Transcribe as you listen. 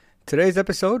Today's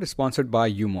episode is sponsored by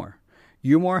Umore.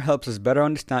 Umore helps us better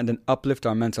understand and uplift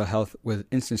our mental health with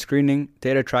instant screening,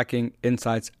 data tracking,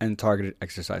 insights, and targeted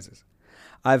exercises.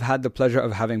 I've had the pleasure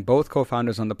of having both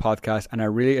co-founders on the podcast, and I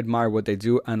really admire what they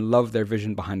do and love their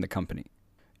vision behind the company.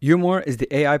 Umore is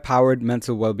the AI-powered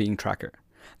mental well-being tracker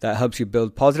that helps you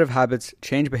build positive habits,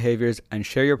 change behaviors, and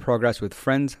share your progress with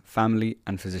friends, family,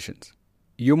 and physicians.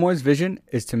 Umore's vision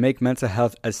is to make mental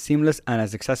health as seamless and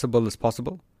as accessible as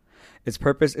possible. Its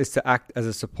purpose is to act as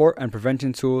a support and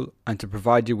prevention tool and to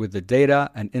provide you with the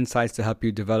data and insights to help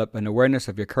you develop an awareness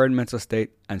of your current mental state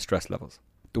and stress levels.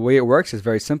 The way it works is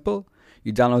very simple.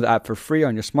 You download the app for free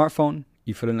on your smartphone.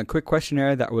 You fill in a quick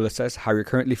questionnaire that will assess how you're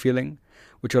currently feeling,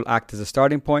 which will act as a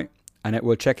starting point, and it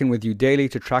will check in with you daily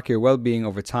to track your well-being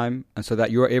over time and so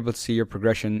that you are able to see your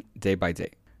progression day by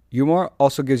day. Umore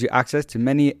also gives you access to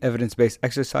many evidence-based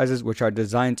exercises which are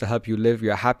designed to help you live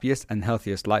your happiest and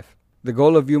healthiest life. The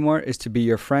goal of Umore is to be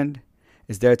your friend,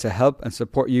 is there to help and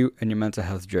support you in your mental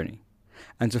health journey.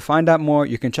 And to find out more,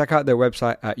 you can check out their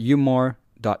website at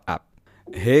umore.app.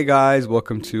 Hey guys,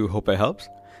 welcome to Hope It Helps.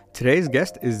 Today's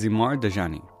guest is Zimar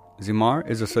Dajani. Zimar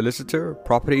is a solicitor,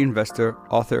 property investor,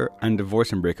 author, and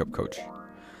divorce and breakup coach.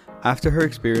 After her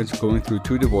experience going through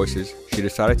 2 divorces, she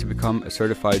decided to become a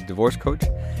certified divorce coach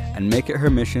and make it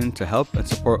her mission to help and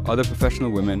support other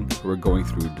professional women who are going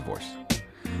through divorce.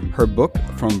 Her book,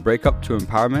 From Breakup to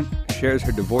Empowerment, shares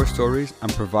her divorce stories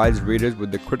and provides readers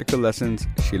with the critical lessons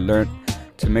she learned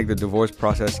to make the divorce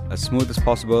process as smooth as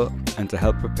possible and to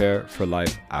help prepare for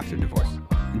life after divorce.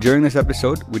 During this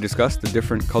episode, we discuss the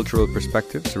different cultural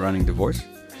perspectives surrounding divorce.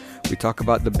 We talk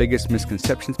about the biggest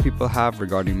misconceptions people have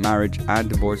regarding marriage and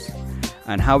divorce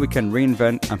and how we can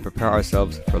reinvent and prepare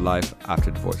ourselves for life after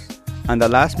divorce. And the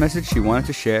last message she wanted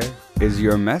to share is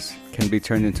your mess can be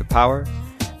turned into power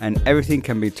and everything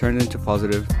can be turned into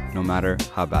positive no matter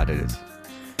how bad it is.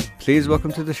 Please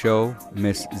welcome to the show,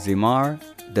 Miss Zimar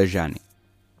Dajani.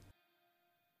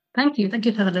 Thank you,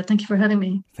 Khaled. Thank you for having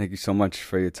me. Thank you so much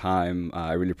for your time.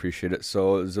 I really appreciate it.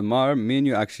 So Zimar, me and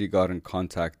you actually got in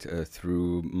contact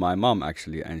through my mom,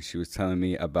 actually, and she was telling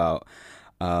me about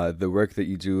the work that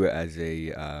you do as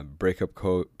a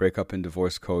breakup and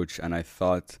divorce coach, and I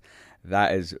thought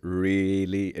that is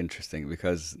really interesting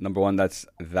because number one, that's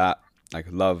like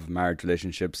love, marriage,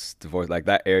 relationships, divorce, like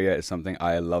that area is something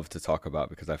I love to talk about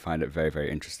because I find it very,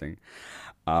 very interesting.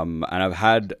 And I've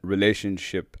had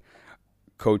relationship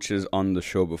coaches on the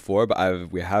show before, but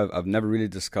I've never really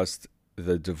discussed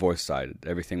the divorce side.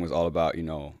 Everything was all about,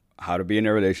 how to be in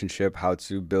a relationship, how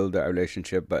to build that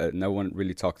relationship, but no one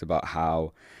really talked about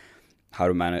how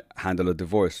to handle a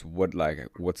divorce.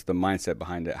 What's the mindset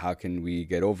behind it? How can we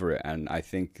get over it? And I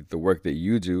think the work that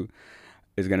you do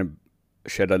is going to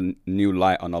shed a new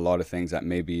light on a lot of things that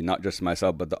maybe not just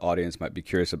myself, but the audience might be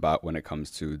curious about when it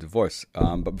comes to divorce.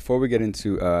 But before we get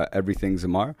into everything,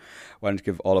 Zimar, why don't you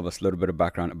give all of us a little bit of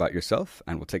background about yourself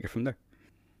and we'll take it from there.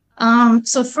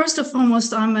 So first and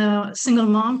foremost, I'm a single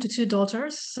mom to 2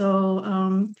 daughters. So,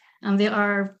 and they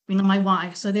are, my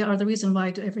why. So they are the reason why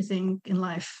I do everything in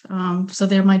life. So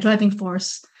they're my driving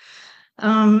force.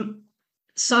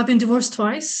 So I've been divorced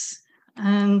twice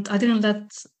and I didn't let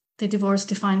the divorce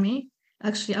define me.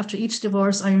 Actually, after each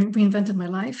divorce, I reinvented my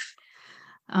life.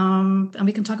 And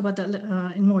we can talk about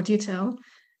that in more detail.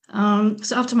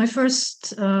 So after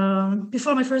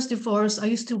before my first divorce, I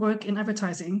used to work in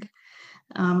advertising.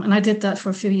 And I did that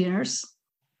for a few years.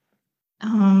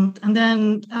 And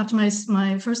then after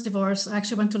my first divorce, I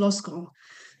actually went to law school.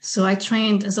 So I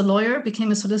trained as a lawyer,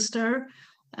 became a solicitor.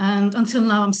 And until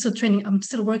now, I'm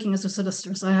still working as a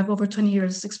solicitor. So I have over 20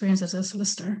 years experience as a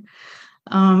solicitor.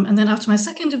 And then after my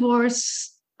second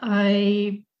divorce,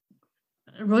 I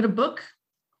wrote a book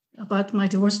about my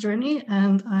divorce journey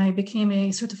and I became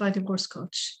a certified divorce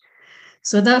coach.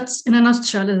 So that's, in a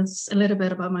nutshell, is a little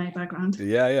bit about my background.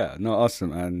 Yeah. No,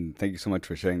 awesome. And thank you so much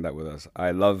for sharing that with us. I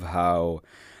love how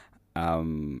I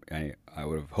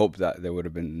would have hoped that there would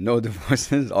have been no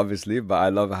divorces, obviously, but I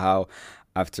love how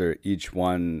after each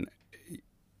one,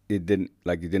 you didn't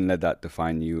let that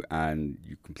define you and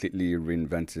you completely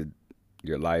reinvented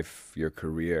your life, your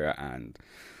career, and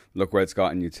look where it's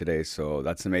gotten you today. So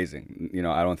that's amazing.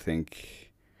 I don't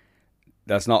think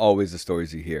that's not always the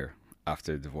stories you hear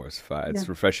after divorce. But it's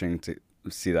refreshing to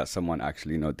see that someone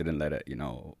actually, didn't let it,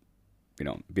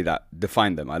 be that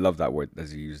define them. I love that word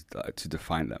as you used to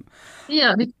define them.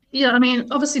 Yeah. I mean,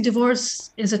 obviously, divorce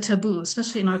is a taboo,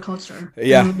 especially in our culture.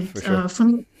 Yeah, and, for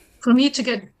sure. For me to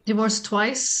get divorced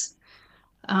twice,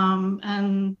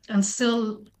 and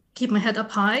still keep my head up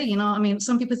high, I mean,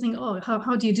 some people think, oh,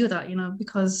 how do you do that?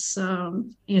 Because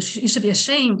you should be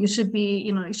ashamed. You should be,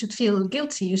 you should feel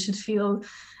guilty. You should feel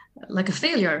like a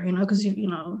failure, because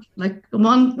like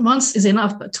once is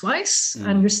enough, but twice,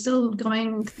 and you're still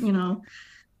going,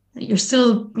 you're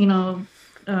still,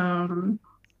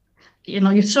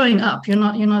 you're showing up. You're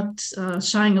not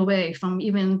shying away from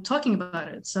even talking about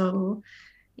it. So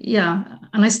yeah,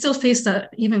 and I still face that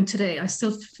even today. I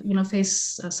still,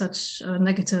 face such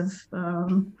negative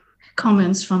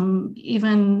comments from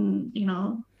even,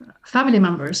 family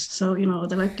members. So,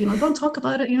 they're like, don't talk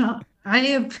about it. And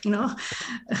I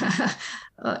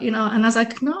was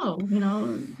like, no,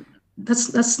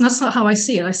 that's not how I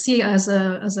see it. I see it as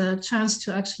a chance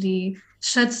to actually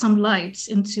shed some light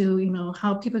into,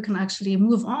 how people can actually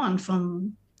move on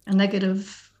from a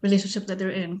negative relationship that they're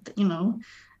in,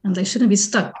 and they shouldn't be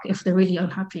stuck if they're really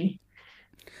unhappy.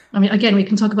 I mean, again, we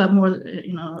can talk about more,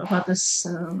 about this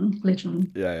later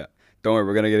on. Yeah, yeah. Don't worry,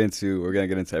 we're gonna get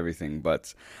into everything.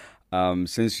 But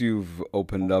since you've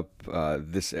opened up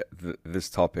this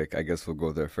topic, I guess we'll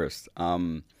go there first.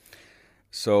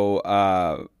 So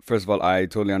first of all, I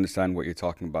totally understand what you're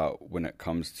talking about when it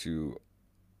comes to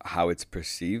how it's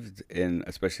perceived in,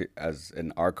 especially as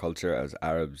in our culture as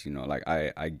Arabs. Like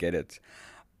I get it.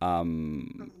 I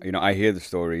hear the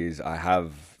stories. I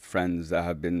have friends that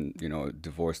have been,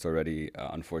 divorced already,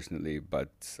 unfortunately.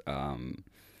 But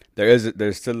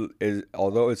there still is,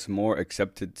 although it's more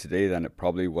accepted today than it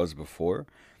probably was before.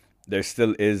 There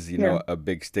still is, Yeah. a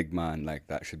big stigma, and like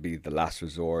that should be the last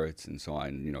resort and so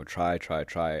on. Try,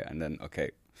 and then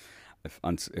okay,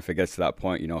 if it gets to that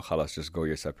point, khalas, just go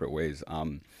your separate ways.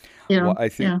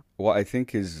 Yeah. What I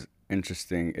think is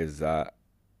interesting is that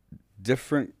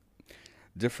different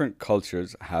different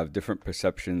cultures have different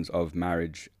perceptions of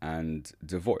marriage and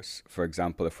divorce. For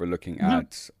example, if we're looking Yeah.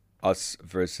 at us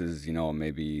versus,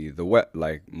 maybe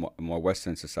like more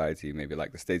Western society, maybe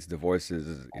like the States,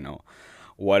 divorces,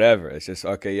 whatever. It's just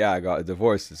okay. Yeah, I got a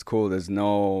divorce. It's cool. It's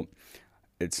not,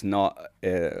 it's not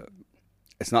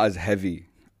as heavy,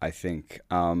 I think.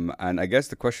 And I guess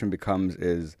the question becomes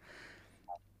is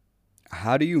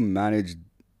how do you manage,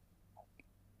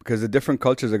 because the different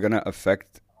cultures are going to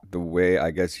affect the way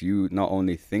I guess you not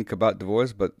only think about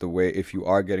divorce, but the way if you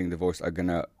are getting divorced are going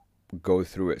to go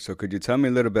through it. So could you tell me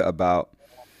a little bit about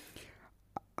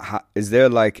is there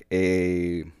like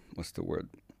a, what's the word?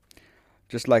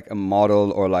 Just like a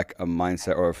model or like a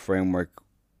mindset or a framework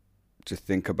to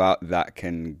think about that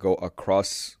can go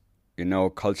across,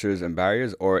 cultures and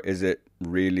barriers, or is it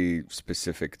really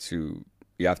specific to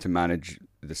you have to manage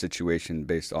the situation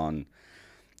based on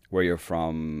where you're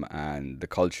from and the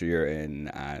culture you're in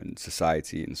and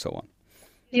society and so on?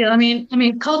 Yeah. I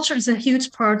mean, culture is a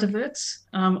huge part of it.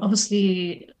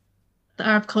 Obviously, the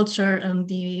Arab culture and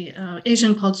the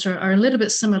Asian culture are a little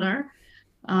bit similar,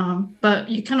 but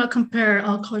you cannot compare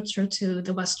our culture to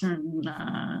the Western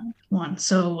one.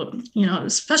 So,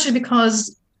 especially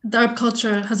because the Arab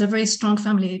culture has a very strong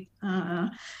family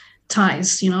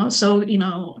ties, So,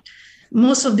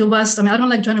 most of the West, I mean, I don't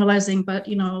like generalizing, but,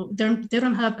 they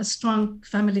don't have as strong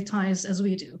family ties as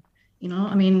we do.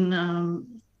 I mean,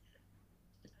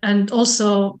 and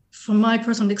also from my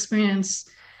personal experience,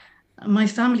 my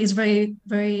family is very,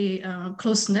 very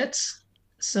close knit.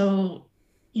 So,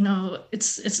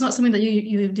 it's not something that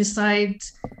you decide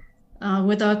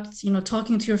without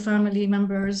talking to your family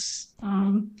members,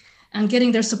 and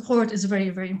getting their support is very,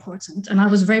 very important. And I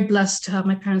was very blessed to have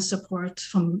my parents' support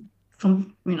from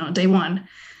day one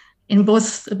in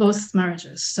both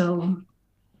marriages. So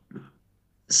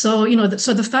so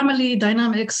the family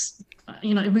dynamics,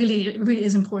 it really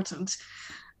is important.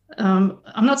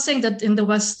 I'm not saying that in the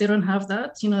West they don't have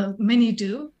that. Many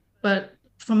do, but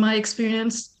from my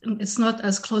experience, it's not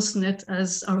as close knit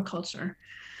as our culture.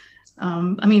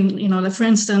 I mean, like for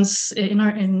instance, in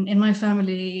my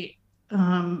family,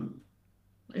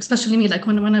 especially me, like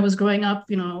when I was growing up,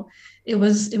 it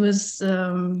was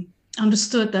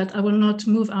understood that I will not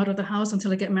move out of the house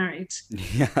until I get married.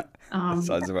 Yeah, that Um,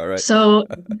 sounds about right. so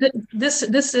this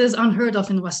is unheard of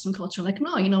in Western culture. Like,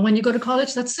 no, when you go to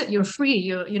college, that's it. You're free.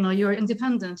 You're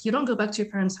independent. You don't go back to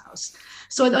your parents' house.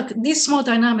 So like, these small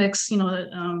dynamics,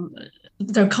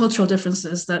 they're cultural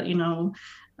differences that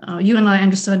you and I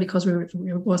understand because we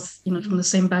were both from the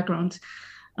same background.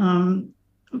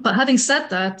 But having said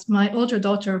that, my older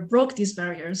daughter broke these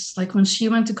barriers. Like when she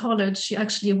went to college, she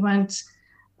actually went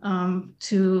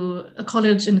to a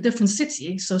college in a different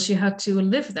city, so she had to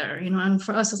live there. And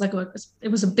for us, it's like it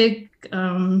was a big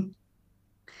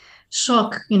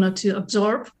shock, to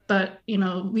absorb. But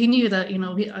we knew that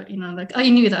like I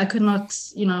knew that I could not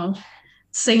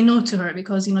say no to her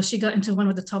because she got into one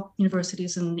of the top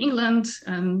universities in England,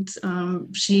 and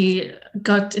she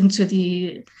got into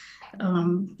the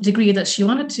degree that she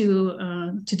wanted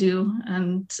to do,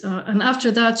 and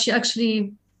after that, she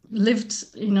actually lived,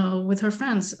 with her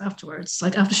friends afterwards,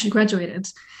 like after she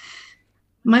graduated.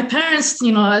 My parents,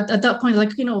 at that point,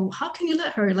 like, how can you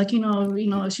let her? Like,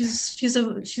 she's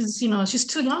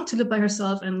too young to live by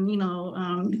herself, and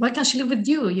why can't she live with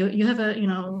you? You have a,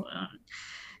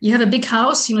 you have a big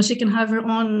house. She can have her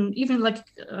own. Even like,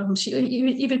 she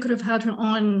even could have had her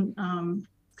own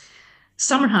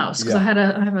summer house, because I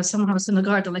have a summer house in the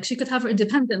garden. Like, she could have her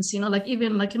independence. Like,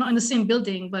 even like, in the same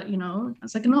building, but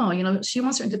it's like, no, she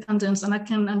wants her independence, and I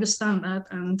can understand that.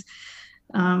 And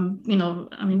I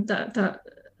mean,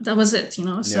 that was it.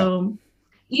 So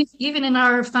even in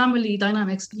our family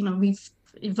dynamics, we've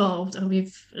evolved, and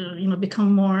we've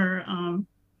become more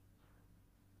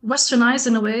westernized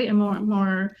in a way, and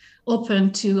more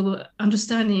open to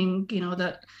understanding,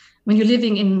 that when you're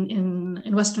living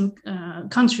in Western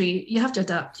country, you have to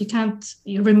adapt. You can't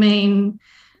remain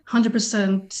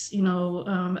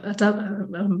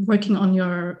 100%, working on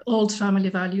your old family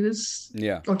values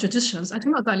or traditions. I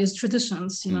think not values,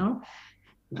 traditions,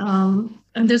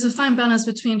 and there's a fine balance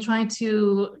between trying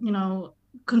to,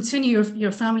 continue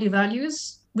your family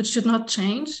values, which should not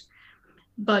change,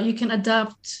 but you can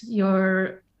adapt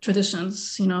your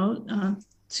traditions, to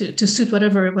suit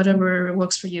whatever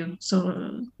works for you.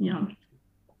 So,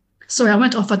 sorry, I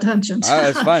went off a tangent.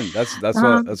 It's fine. That's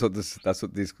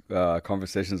what these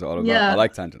conversations are all about. Yeah. I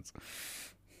like tangents.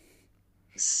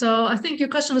 So I think your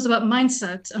question was about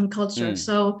mindset and culture.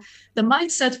 So the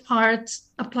mindset part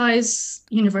applies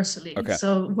universally. Okay.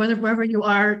 So wherever you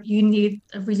are, you need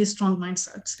a really strong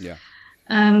mindset. Yeah.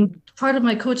 And part of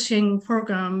my coaching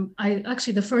program,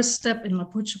 the first step in my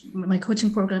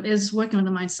coaching program is working on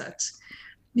the mindset.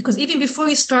 Because even before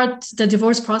you start the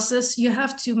divorce process, you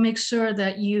have to make sure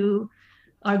that you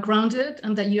are grounded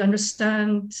and that you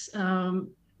understand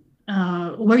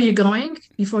where you're going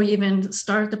before you even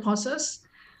start the process.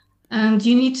 And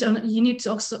you need to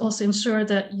also ensure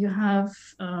that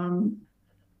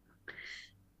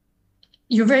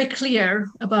you're very clear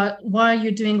about why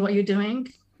you're doing what you're doing,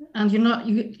 and you're not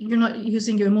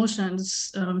using your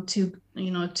emotions to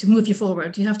move you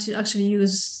forward. You have to actually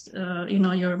use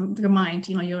your mind,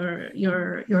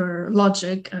 your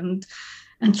logic, and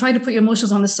try to put your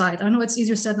emotions on the side. I know it's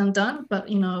easier said than done, but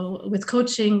with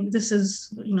coaching, this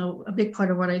is a big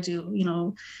part of what I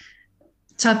do.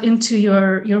 Tap into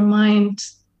your mind,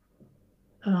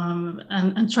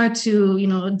 and try to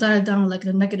dial down like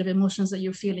the negative emotions that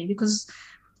you're feeling, because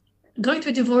going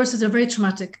through a divorce is a very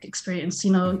traumatic experience, I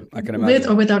can imagine. with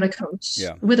or without a coach.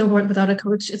 Yeah. With or without a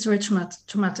coach, it's very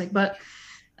traumatic. But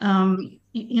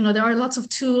there are lots of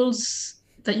tools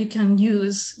that you can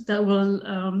use that will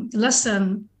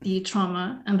lessen the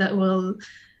trauma, and that will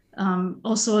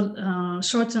also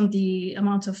shorten the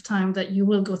amount of time that you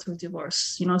will go through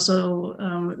divorce. So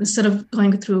instead of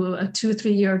going through a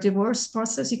 2-3 year divorce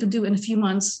process, you can do it in a few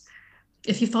months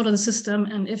if you follow the system,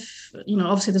 and if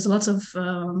obviously there's lots of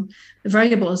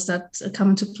variables that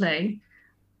come into play,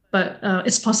 but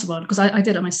it's possible, because I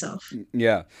did it myself.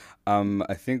 Yeah.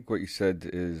 I think what you said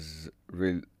is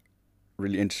really,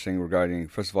 really interesting regarding,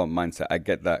 first of all, mindset. I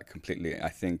get that completely. I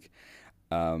think,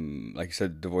 like you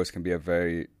said, divorce can be a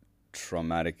very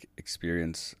traumatic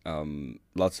experience.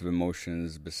 Lots of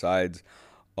emotions besides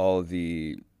all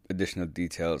the additional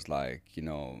details, like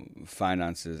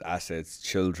finances, assets,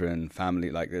 children, family.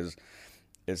 Like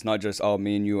it's not just, oh,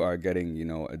 me and you are getting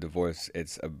a divorce.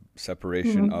 It's a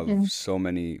separation of so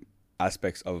many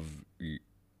aspects of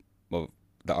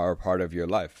that are a part of your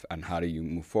life, and how do you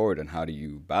move forward, and how do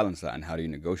you balance that, and how do you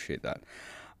negotiate that.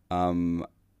 And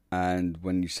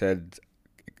when you said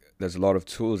there's a lot of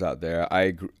tools out there,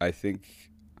 I think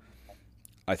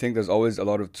there's always a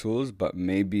lot of tools, but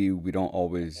maybe we don't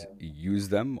always use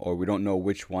them, or we don't know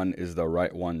which one is the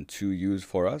right one to use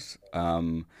for us.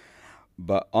 But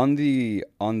I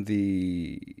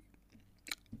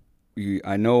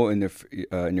know in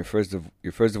your first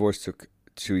divorce took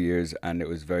 2 years, and it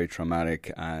was very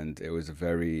traumatic, and it was a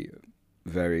very,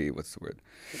 very, what's the word?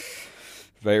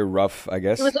 Very rough, I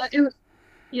guess. It was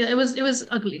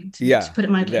ugly, to put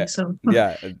it mildly. Yeah, so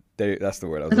that's the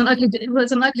word. It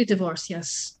was an ugly divorce,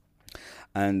 yes.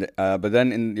 And but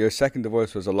then in your second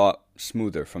divorce was a lot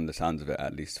smoother, from the sounds of it,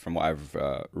 at least from what I've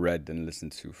read and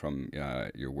listened to from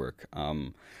your work.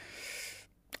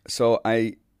 So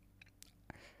I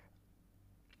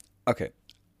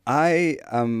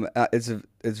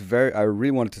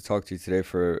really wanted to talk to you today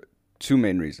for two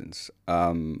main reasons.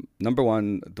 Number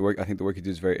one, I think the work you do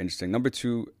is very interesting. Number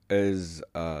two is,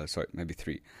 maybe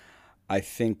three. I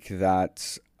think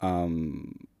that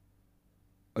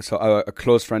so a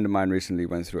close friend of mine recently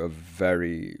went through a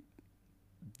very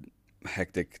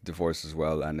hectic divorce as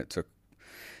well, and it took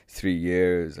 3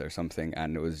 years or something,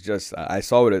 and it was just I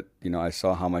saw what it, I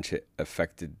saw how much it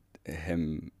affected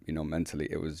him, mentally.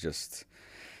 It was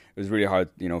really hard,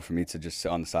 for me to just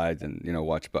sit on the side and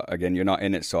watch. But again, you're not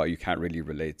in it, so you can't really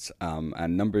relate.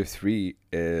 And number three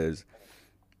is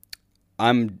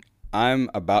I'm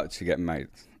about to get married,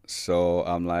 so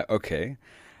I'm like, okay,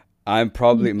 I'm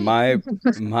probably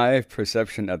my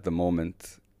perception at the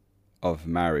moment of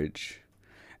marriage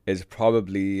is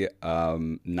probably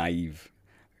naive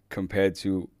compared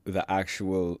to the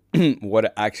actual what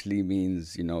it actually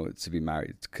means, to be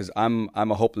married. Because I'm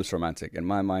a hopeless romantic. In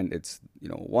my mind, it's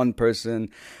one person,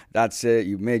 that's it.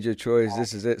 You made your choice.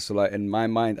 This is it. So like in my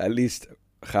mind, at least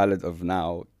Khalid of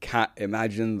now can't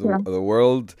imagine Yeah. the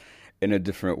world in a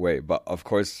different way. But of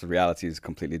course, reality is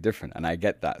completely different, and I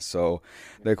get that. So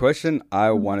the question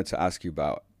I wanted to ask you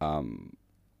about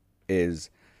is,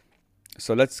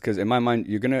 so because in my mind,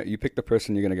 you pick the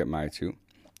person you're gonna get married to.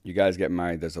 You guys get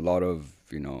married. There's a lot of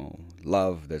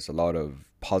love. There's a lot of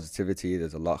positivity.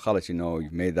 There's a lot. Khalas,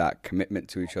 you've made that commitment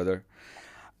to each other.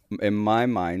 In my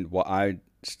mind, what I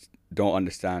don't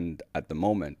understand at the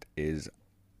moment is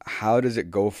how does it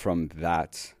go from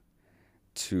that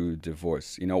to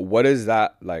divorce? What is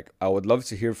that like? I would love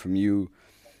to hear from you.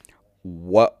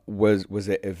 What was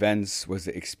it events? Was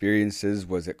it experiences?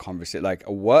 Was it conversation? Like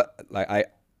what? Like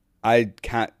I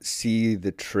can't see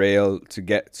the trail to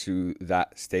get to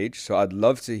that stage. So I'd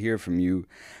love to hear from you,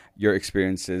 your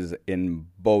experiences in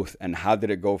both, and how did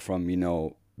it go from,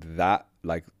 that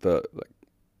like the like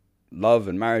love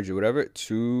and marriage or whatever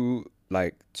to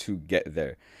get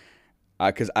there.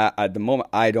 Because at the moment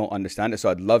I don't understand it, so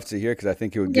I'd love to hear because I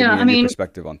think it would give Yeah, me I a new mean,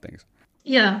 perspective on things.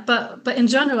 yeah, but in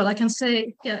general, I can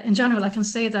say, yeah, in general, I can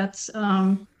say that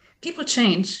people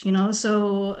change,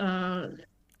 So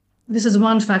this is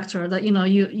one factor that you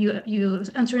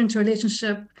enter into a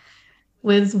relationship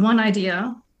with one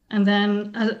idea, and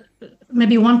then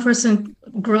maybe one person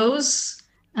grows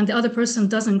and the other person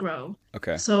doesn't grow.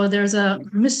 Okay. So there's a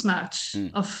mismatch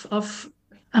Mm. of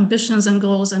ambitions and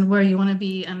goals and where you want to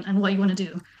be and what you want to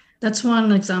do. That's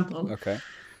one example. Okay.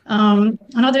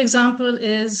 Another example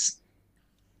is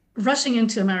rushing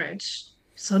into a marriage.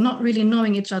 So not really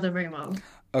knowing each other very well.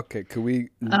 Okay, could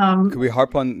Um, we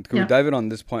harp on, could we yeah. dive in on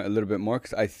this point a little bit more?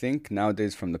 Because I think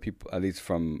nowadays, from the people, at least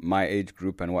from my age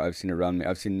group and what I've seen around me,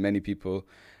 I've seen many people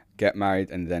get married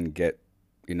and then get,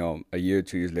 a year,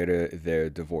 2 years later, they're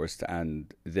divorced.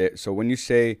 And so when you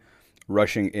say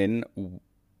rushing in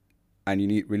and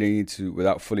really need to,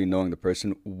 without fully knowing the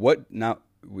person, what now,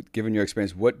 given your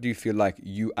experience, what do you feel like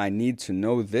I need to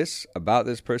know this about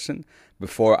this person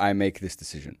before I make this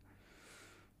decision?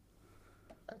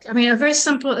 I mean, a very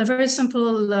simple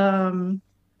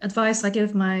advice I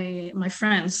give my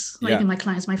friends, not Yeah, even my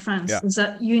clients, my friends, yeah, is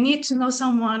that you need to know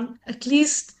someone at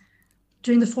least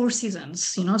during the 4 seasons,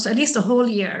 so at least a whole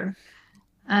year.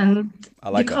 And I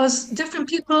like that. because different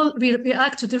people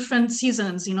react to different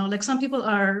seasons, like some people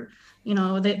are,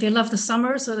 they love the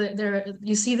summer, so they're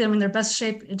you see them in their best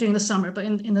shape during the summer, but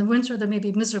in the winter they may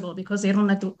be miserable because they don't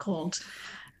like the cold.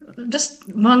 Just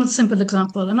one simple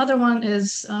example. Another one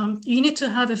is you need to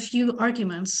have a few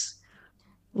arguments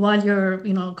while you're,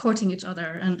 courting each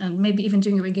other and maybe even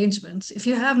during your engagement. If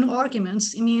you have no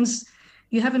arguments, it means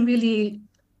you haven't really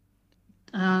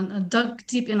dug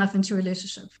deep enough into your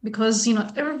relationship because,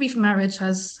 every marriage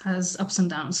has ups and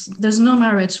downs. There's no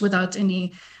marriage without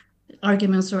any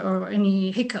arguments or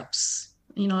any hiccups.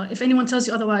 If anyone tells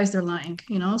you otherwise, they're lying,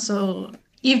 So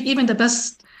even the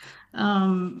best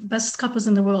couples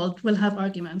in the world will have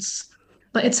arguments,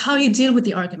 but it's how you deal with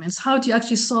the arguments. How do you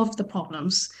actually solve the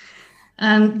problems?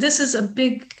 And this is a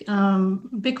big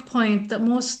point that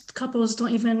most couples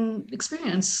don't even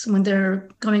experience when they're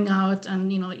going out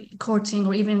and courting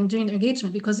or even during their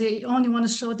engagement because they only want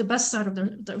to show the best side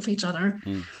of each other.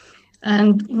 Mm.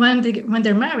 And when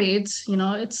they're married,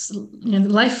 it's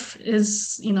life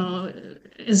is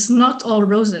not all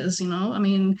roses. I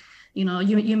mean,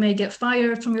 you may get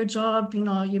fired from your job.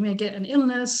 You may get an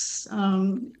illness.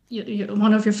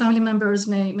 One of your family members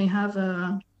may have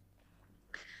a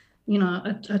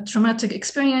traumatic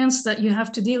experience that you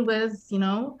have to deal with.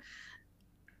 And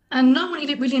no one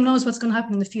really knows what's going to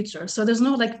happen in the future. So there's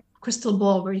no like crystal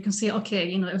ball where you can say,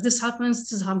 okay, if this happens,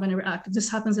 this is how I'm going to react. If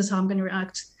this happens, this is how I'm going to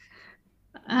react.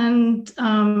 And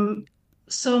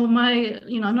so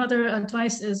another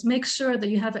advice is make sure that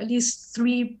you have at least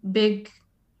 3 big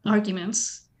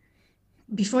arguments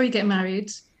before you get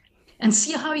married and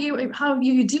see how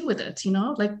you deal with it,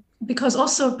 like, because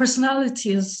also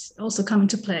personality is also come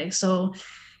into play. So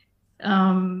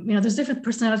There's different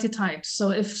personality types.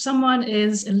 So if someone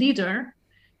is a leader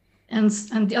and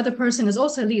the other person is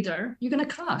also a leader, you're going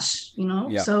to clash,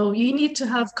 Yeah. So you need to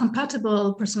have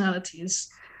compatible personalities.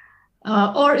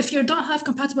 Or if you don't have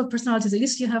compatible personalities, at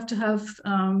least you have to have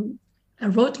a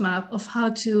roadmap of how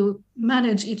to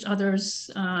manage each other's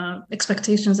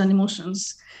expectations and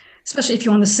emotions, especially if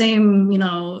you're on the same,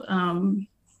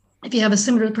 if you have a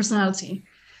similar personality.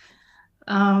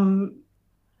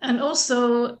 And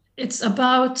also, it's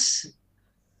about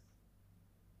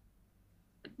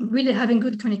really having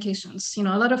good communications. A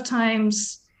lot of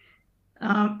times,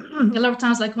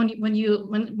 like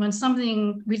when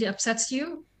something really upsets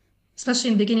you, especially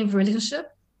in the beginning of a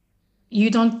relationship, you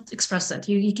don't express it.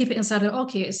 You keep it inside.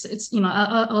 Okay, it's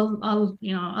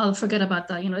I'll forget about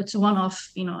that. It's a one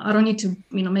off. I don't need to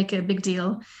make a big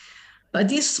deal. But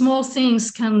these small things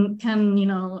can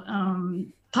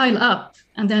pile up,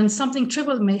 and then something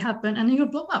trivial may happen, and then you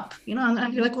blow up.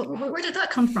 And you're like, well, where did that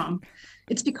come from?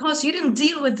 It's because you didn't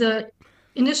deal with the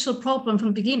initial problem from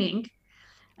the beginning,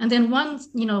 and then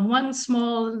one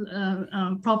small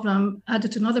problem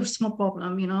added to another small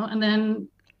problem, and then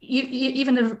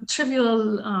even a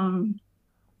trivial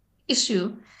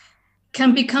issue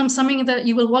can become something that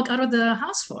you will walk out of the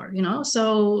house for.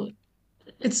 So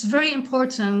it's very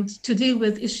important to deal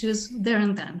with issues there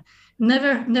and then.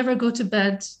 Never go to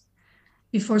bed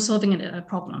before solving a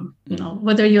problem.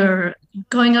 Whether you're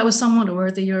going out with someone or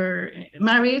whether you're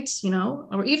married,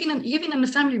 or even in a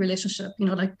family relationship.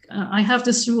 Like I have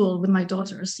this rule with my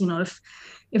daughters.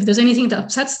 If there's anything that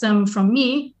upsets them from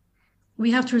me,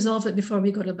 we have to resolve it before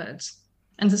we go to bed.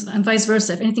 And vice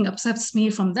versa. If anything upsets me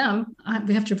from them,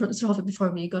 we have to resolve it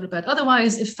before we go to bed.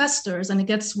 Otherwise, it festers and it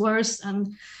gets worse,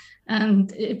 and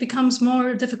it becomes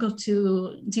more difficult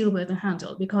to deal with and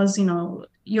handle because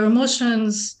your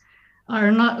emotions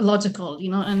are not logical,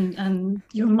 and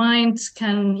your mind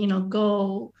can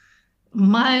go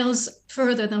miles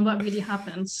further than what really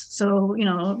happens. So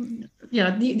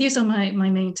these are my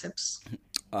main tips.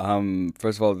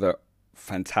 First of all, they're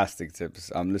fantastic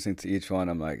tips. I'm listening to each one.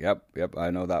 I'm like, yep,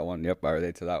 I know that one. Yep, I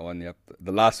relate to that one. Yep,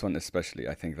 the last one especially.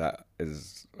 I think that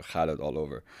is Khaled all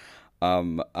over.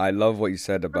 I love what you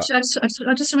said about. Actually,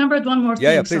 I just remembered one more thing.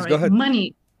 Yeah, please go Sorry, ahead.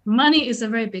 money is a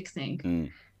very big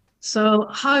thing. So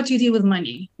how do you deal with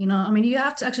money? You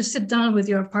have to actually sit down with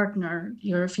your partner,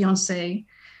 your fiance,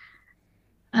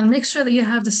 and make sure that you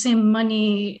have the same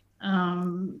money.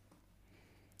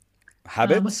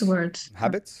 Habits. What's the word?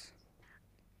 Habits.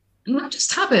 Not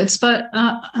just habits, but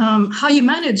how you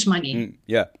manage money.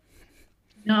 Yeah.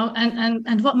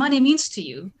 And what money means to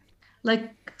you.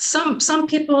 Like some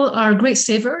people are great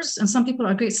savers, and some people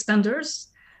are great spenders,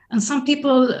 and some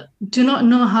people do not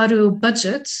know how to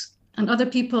budget, and other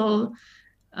people,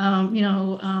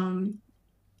 don't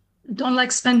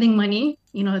like spending money.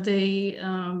 They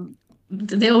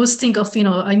always think of,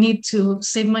 I need to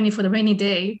save money for the rainy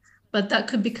day, but that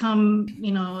could become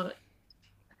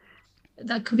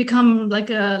like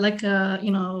a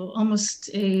almost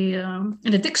an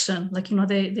addiction. Like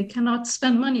they cannot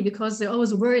spend money because they're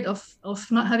always worried of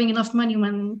not having enough money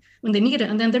when they need it,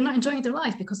 and then they're not enjoying their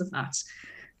life because of that.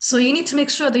 So you need to make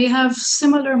sure that you have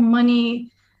similar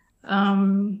money.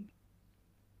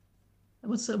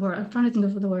 What's the word? I'm trying to think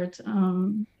of the word.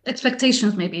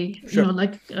 Expectations, maybe. Sure.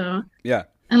 Yeah.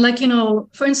 And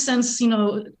for instance,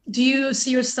 do you see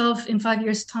yourself in 5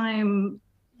 years' time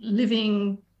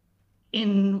living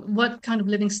in what kind of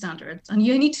living standards? And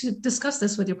you need to discuss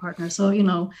this with your partner. So,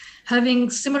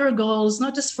 having similar goals,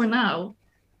 not just for now,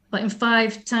 but in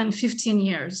 5, 10, 15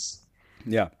 years.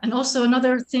 Yeah. And also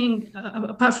another thing,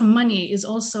 apart from money, is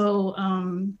also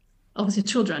obviously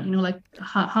children. Like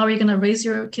how are you going to raise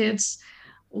your kids?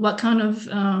 What kind of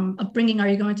upbringing are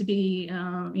you going to be,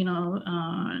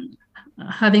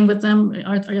 having with them?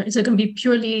 Is it going to be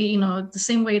purely, the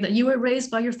same way that you were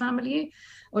raised by your family?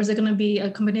 Or is it going to be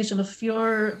a combination of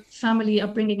your family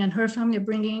upbringing and her family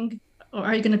upbringing? Or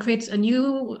are you going to create a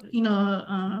new,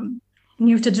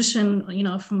 new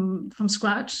tradition, from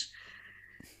scratch?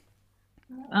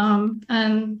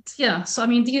 And yeah, so I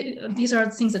mean, these are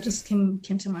things that just came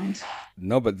to mind.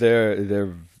 No, but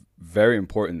they're very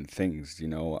important things.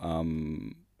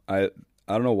 I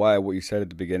don't know why what you said at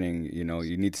the beginning. You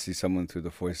need to see someone through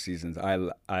the 4 seasons. I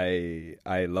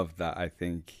love that. I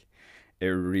think it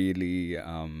really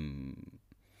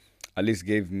at least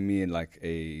gave me like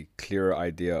a clearer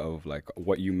idea of like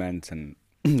what you meant and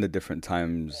the different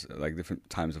times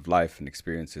of life and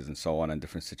experiences and so on, and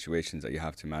different situations that you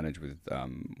have to manage with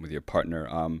your partner.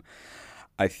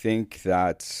 I think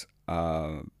that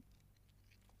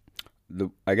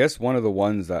I guess one of the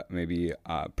ones that maybe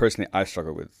personally I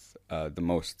struggle with the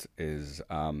most is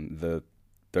the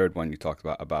third one you talked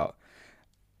about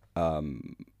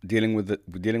dealing with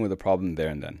the problem there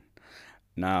and then.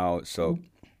 Now, so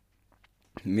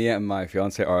me and my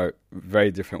fiance are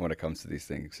very different when it comes to these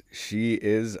things. She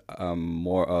is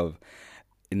more of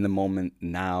in the moment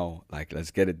now, like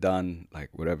let's get it done, like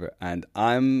whatever. And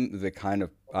I'm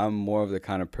more of the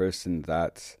kind of person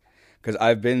that, because I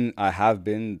have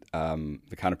been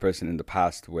the kind of person in the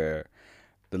past where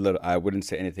I wouldn't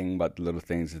say anything about the little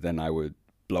things, then I would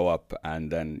blow up,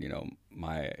 and then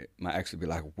my ex would be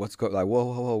like, like,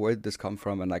 whoa, where did this come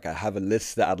from? And like I have a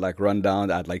list that I'd like run down,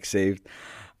 that I'd like saved.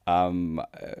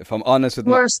 If I'm honest with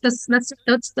Worse. That's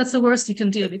the worst you can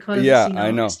do, because yeah,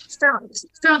 I know. it's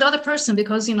fair on the other person,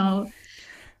 because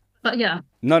But yeah,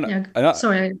 No, no, yeah. no,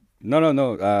 Sorry. no.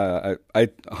 I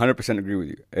 100% agree with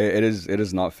you. It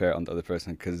is not fair on the other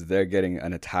person, because they're getting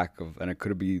an attack of, and it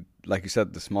could be, like you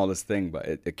said, the smallest thing, but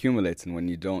it accumulates, and when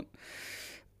you don't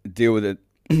deal with it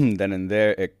then and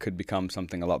there, it could become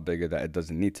something a lot bigger that it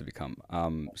doesn't need to become.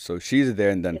 So she's a there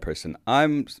and then person.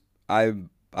 I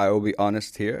will be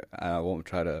honest here. I won't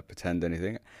try to pretend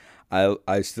anything.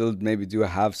 I still maybe do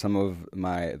have some of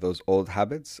those old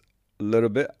habits a little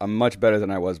bit. I'm much better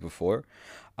than I was before.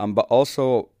 But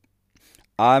also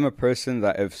I'm a person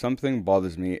that if something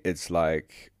bothers me, it's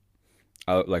like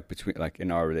between, like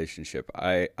in our relationship,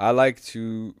 I like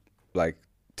to like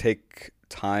take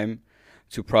time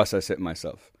to process it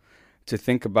myself, to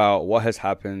think about what has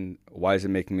happened, why is it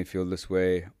making me feel this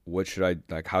way, what should I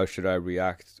like, how should I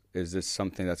react, is this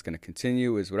something that's going to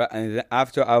continue, and then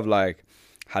after I've like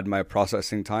had my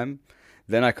processing time,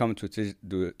 then I come to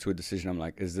a decision. I'm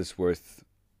like, is this worth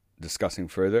discussing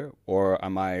further, or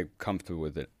am I comfortable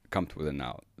with it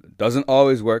now? It doesn't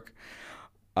always work,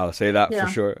 I'll say that for Yeah.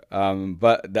 sure.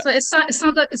 But So it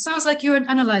sounds like you're an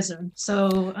analyzer.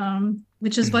 So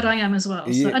which is what I am as well.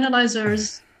 So yeah,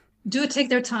 analyzers do take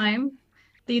their time.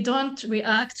 They don't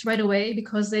react right away,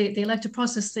 because they like to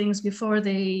process things before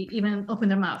they even open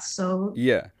their mouth. So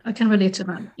yeah, I can relate to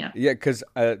that. Yeah. yeah, because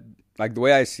like the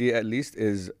way I see it, at least,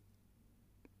 is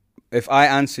if I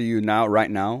answer you now,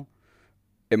 right now,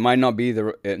 it might not be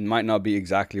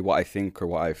exactly what I think or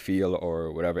what I feel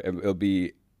or whatever. It'll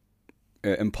be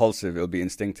impulsive, it'll be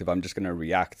instinctive. I'm just gonna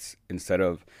react instead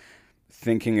of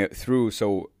thinking it through.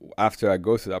 So after I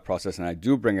go through that process and I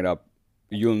do bring it up,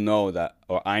 you'll know that,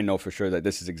 or I know for sure that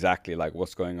this is exactly like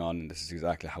what's going on, and this is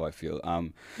exactly how I feel.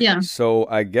 Yeah. So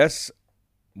I guess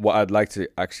what I'd like to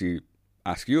actually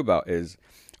ask you about is,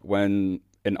 when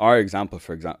in our example,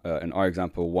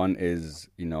 one is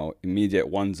immediate,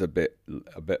 one's a bit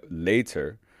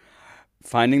later.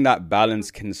 Finding that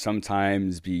balance can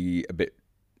sometimes be a bit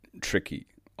tricky.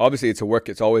 Obviously, it's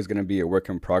always going to be a work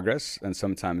in progress, and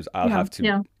sometimes I'll Yeah. have to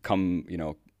Yeah. come,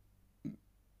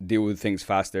 deal with things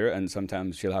faster, and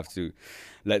sometimes she'll have to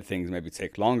let things maybe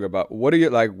take longer. But what do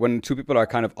you like when two people are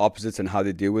kind of opposites and how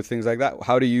they deal with things like that?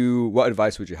 What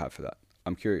advice would you have for that?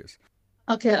 I'm curious.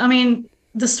 Okay. I mean,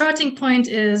 the starting point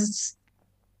is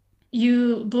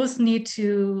you both need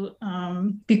to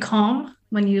be calm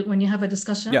when you have a Yeah.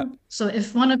 discussion. So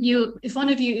if one of you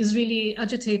is really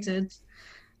agitated,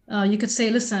 you could say,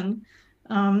 "Listen,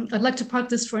 I'd like to park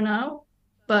this for now,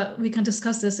 but we can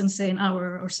discuss this in, say, an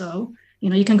hour or so.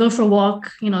 You can go for a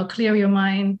walk, clear your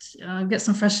mind, get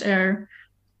some fresh air,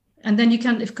 and then you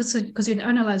can, because you're an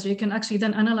analyzer, you can actually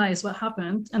then analyze what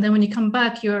happened, and then when you come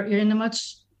back, you're in a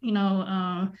much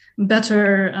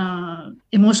better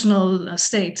emotional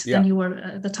state Yeah. than you were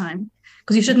at the time.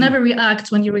 Because you should never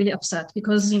react when you're really upset,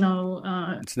 because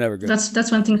It's never good.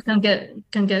 that's when things can get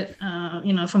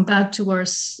from bad to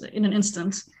worse in an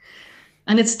instant,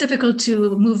 and it's difficult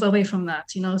to move away from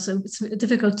that. So it's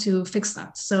difficult to fix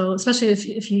that. So especially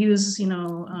if you use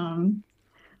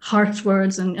harsh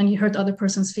words, and you hurt the other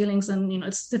person's feelings, and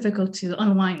it's difficult to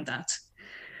unwind that.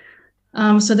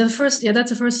 So that's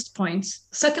the first point.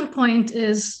 Second point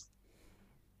is,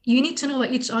 you need to know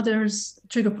what each other's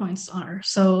trigger points are.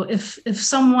 So if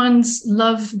someone's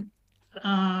love,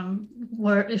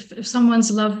 or if someone's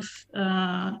love,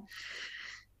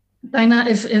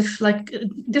 if like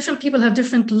different people have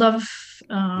different love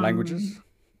Languages.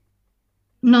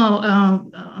 No,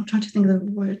 I'm trying to think of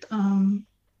the word.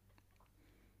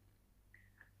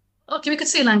 Okay, we could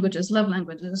say languages, love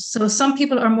languages. So some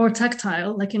people are more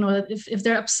tactile, like if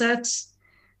they're upset,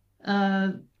 uh,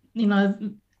 you know,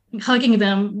 hugging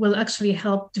them will actually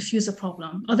help diffuse a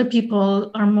problem. Other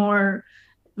people are more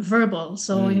verbal,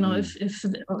 so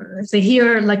if they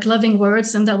hear like loving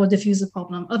words, then that will diffuse a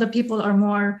problem. Other people are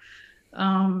more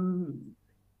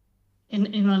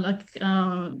in like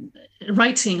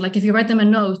writing, like if you write them a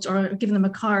note or give them a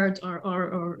card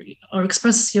or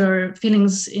express your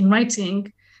feelings in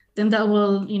writing, then that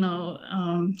will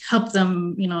help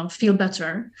them feel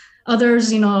better. Others,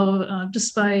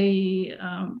 just by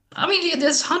I mean,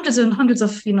 there's hundreds and hundreds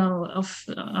of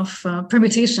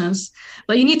permutations,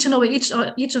 but you need to know what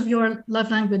each of your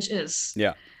love language is.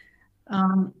 Yeah.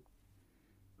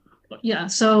 Yeah,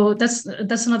 so that's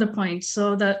another point.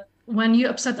 So that when you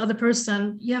upset the other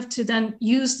person, you have to then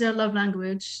use their love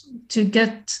language to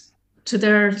get to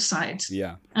their side.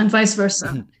 Yeah. And vice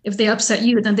versa. If they upset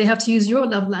you, then they have to use your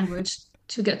love language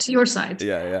to get to your side.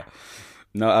 Yeah.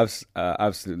 No,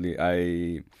 absolutely.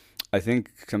 I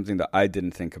think something that I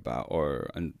didn't think about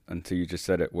until you just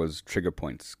said it was trigger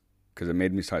points, because it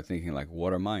made me start thinking like,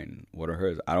 what are mine? What are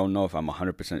hers? I don't know if I'm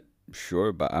 100%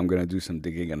 sure, but I'm gonna do some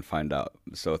digging and find out.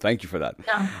 So thank you for that.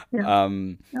 Yeah.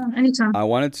 Anytime. I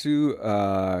wanted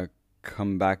to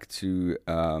come back to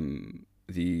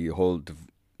the whole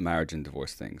marriage and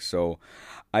divorce thing. So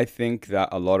I think that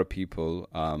a lot of people,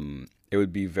 it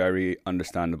would be very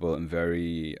understandable and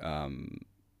very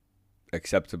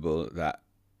acceptable that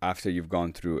after you've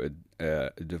gone through a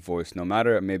divorce, no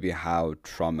matter maybe how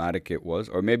traumatic it was,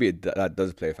 or maybe that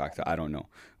does play a factor, I don't know.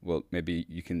 Well, maybe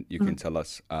you can tell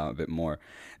us a bit more,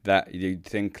 that you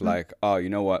think like, oh, you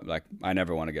know what, like I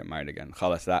never want to get married again.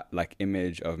 Khalas, that like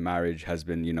image of marriage has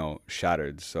been,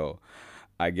 shattered. So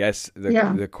I guess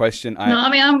the question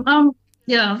I'm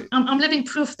living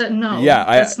proof that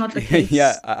that's not the case.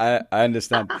 Yeah, I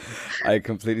understand. I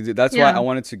completely do. That's why I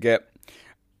wanted to get.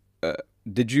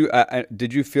 Did you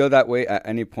feel that way at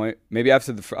any point? Maybe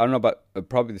after I don't know, but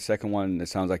probably the second one. It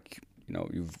sounds like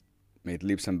you've made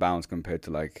leaps and bounds compared to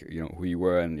like who you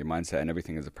were and your mindset and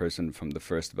everything as a person from the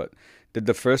first. But did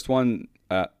the first one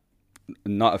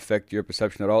not affect your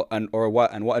perception at all? And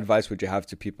what advice would you have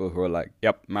to people who are like,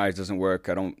 yep, marriage doesn't work.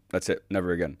 That's it,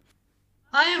 never again.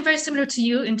 I am very similar to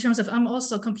you in terms of I'm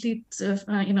also a complete,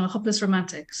 hopeless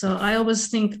romantic. So I always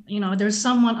think, there's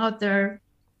someone out there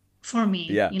for me.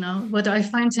 Yeah. Whether I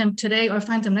find him today or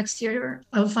find him next year,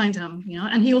 I'll find him.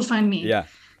 And he will find me. Yeah.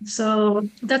 So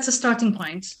that's a starting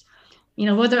point.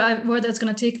 Whether it's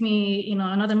going to take me,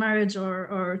 another marriage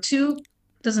or two,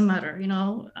 doesn't matter.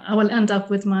 I will end up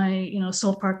with my,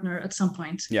 soul partner at some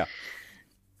point. Yeah.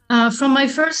 From my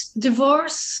first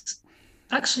divorce,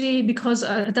 actually, because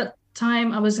at that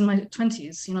time I was in my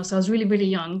 20s, so I was really, really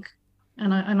young,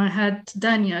 and I had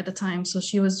Dania at the time. So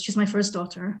she's my first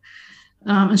daughter,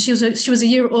 and she was a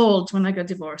year old when I got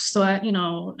divorced. So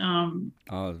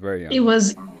oh, very young. It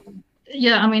was,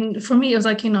 I mean, for me it was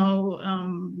like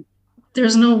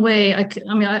there's no way I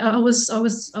always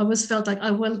felt like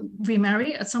I will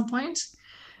remarry at some point,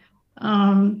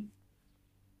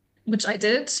 which I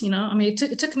did. I mean,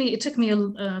 it took me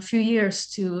a few years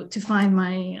to find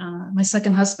my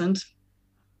second husband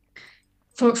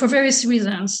for various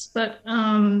reasons. But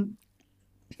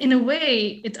in a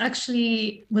way, it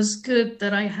actually was good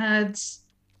that I had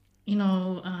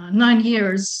 8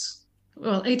 years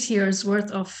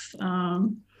worth of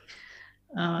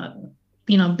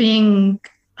being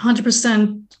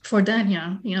 100% for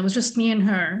Dania. It was just me and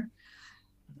her.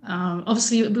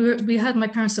 Obviously, we had my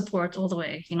parents' support all the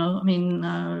way. I mean,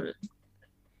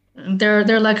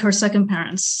 they're like her second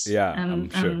parents. Yeah, I'm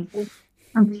sure.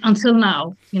 And until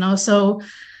now, So,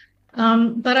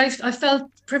 but I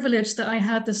felt privileged that I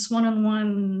had this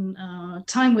one-on-one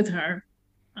time with her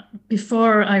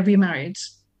before I remarried.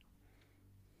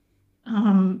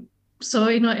 So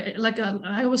like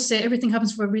I always say, everything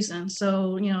happens for a reason.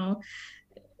 So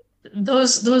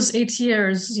those 8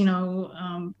 years,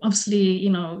 obviously,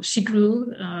 she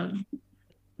grew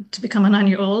to become a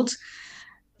 9-year-old,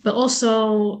 but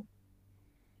also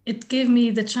it gave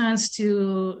me the chance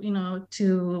to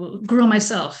grow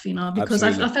myself, because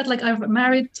I felt like I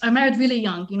married really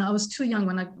young. I was too young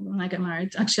when I got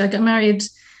married. Actually, I got married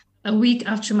a week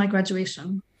after my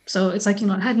graduation. So it's like,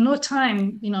 I had no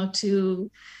time, to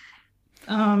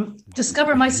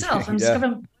discover myself and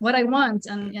discover what I want,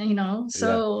 and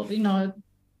so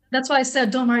that's why I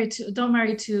said don't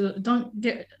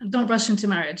rush into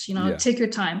marriage. Take your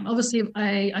time. Obviously,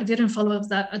 I didn't follow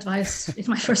that advice in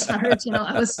my first marriage.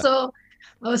 I was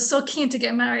so keen to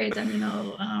get married,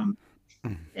 and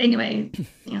anyway,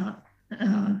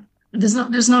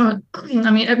 there's no.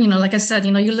 I mean, like I said,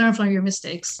 you learn from your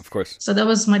mistakes. Of course. So that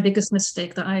was my biggest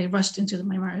mistake, that I rushed into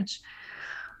my marriage.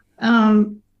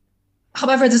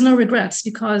 However, there's no regrets,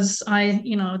 because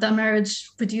that marriage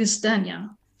produced Dania.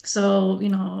 So,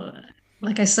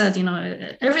 like I said,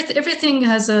 everything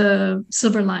has a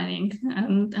silver lining,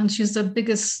 and she's the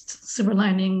biggest silver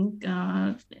lining,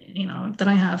 that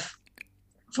I have.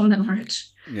 from that marriage.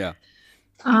 Yeah.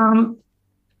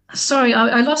 Sorry,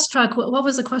 I lost track. What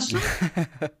was the question?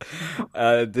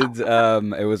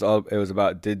 It was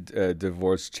about, did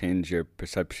divorce change your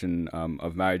perception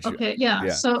of marriage? Okay, yeah.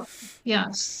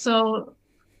 Yeah. So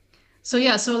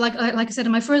like I said,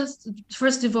 in my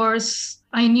first divorce,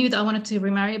 I knew that I wanted to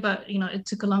remarry, but it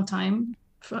took a long time.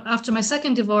 After my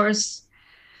second divorce,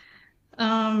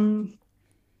 again,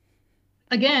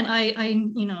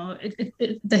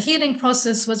 the healing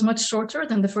process was much shorter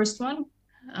than the first one,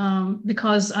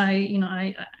 because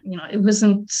it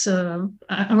wasn't.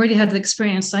 I already had the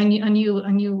experience. I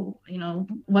knew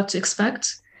what to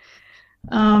expect.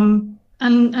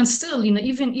 And still,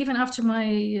 even after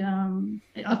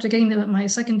after getting my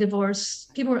second divorce,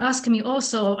 people were asking me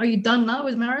also, "Are you done now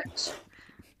with marriage?"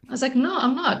 I was like, "No,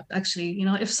 I'm not actually.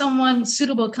 If someone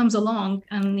suitable comes along,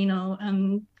 and we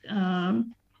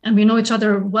know each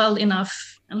other well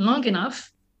enough and long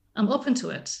enough, I'm open to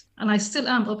it, and I still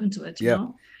am open to it. Yeah.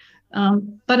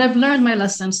 But I've learned my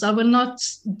lessons. So I will not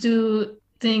do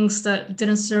things that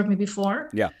didn't serve me before.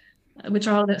 Yeah. Which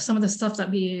are some of the stuff that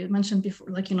we mentioned before,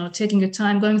 like, taking your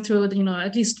time, going through,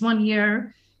 at least 1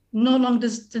 year, no long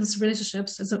distance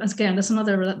relationships. Again, that's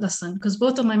another lesson, because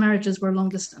both of my marriages were long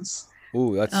distance.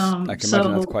 Ooh, I can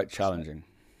imagine that's quite challenging.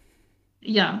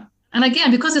 Yeah. And again,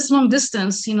 because it's long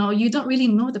distance, you don't really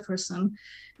know the person,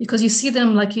 because you see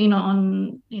them like,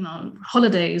 on,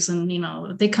 holidays, and,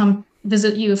 they come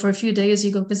visit you for a few days,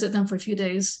 you go visit them for a few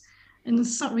days. And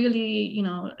it's not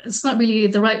really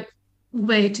the right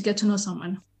way to get to know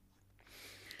someone.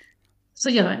 So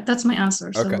yeah, that's my answer.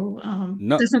 Okay. So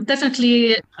No.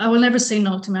 definitely, I will never say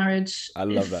no to marriage. I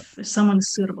love that. If someone is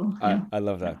suitable. I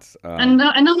love that. And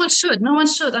no one should. No one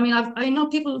should. I mean, I know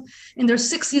people in their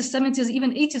 60s, 70s,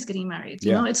 even 80s getting married.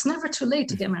 You know, it's never too late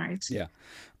to get married. Yeah.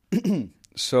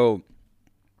 So,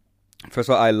 first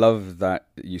of all, I love that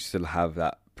you still have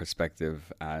that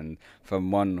perspective, and from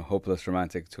one hopeless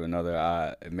romantic to another,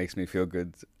 it makes me feel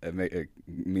good. It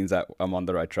means that I'm on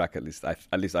the right track. At least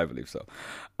I believe so.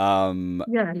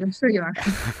 Yeah, I'm sure you are.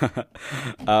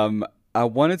 I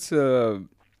wanted to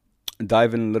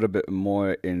dive in a little bit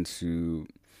more into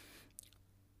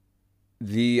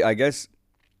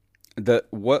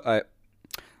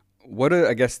what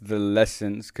are the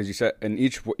lessons, because you said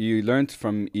you learned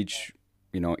from each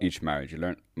marriage.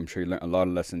 I'm sure you learned a lot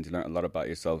of lessons. You learned a lot about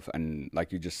yourself, and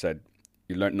like you just said,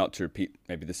 you learned not to repeat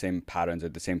maybe the same patterns or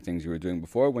the same things you were doing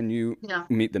before when you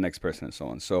meet the next person and so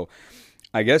on. So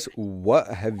I guess,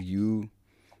 in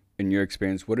your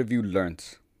experience, what have you learned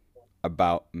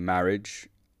about marriage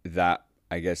that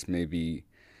I guess maybe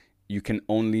you can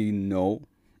only know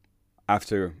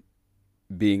after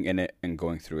being in it and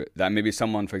going through it, that maybe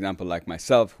someone, for example, like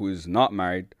myself, who's not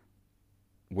married,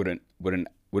 wouldn't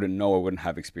know or wouldn't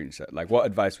have experienced it? Like, what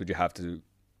advice would you have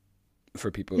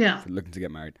for people looking to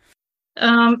get married?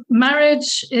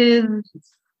 Marriage is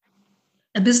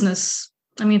a business.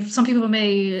 I mean, some people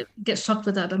may get shocked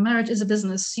with that, but marriage is a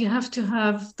business. You have to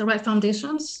have the right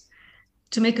foundations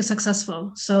to make it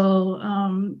successful. So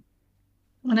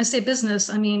when I say business,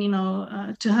 I mean,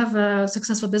 to have a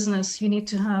successful business, you need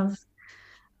to have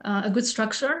a good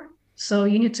structure. So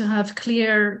you need to have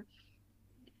clear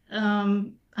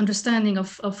understanding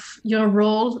of your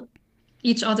role,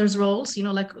 each other's roles,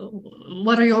 like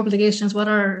what are your obligations, what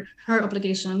are her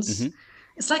obligations. Mm-hmm.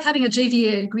 It's like having a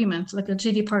JV agreement, like a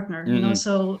JV partner, mm-hmm.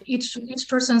 So each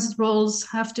person's roles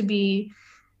have to be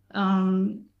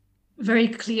very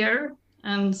clear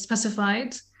and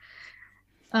specified.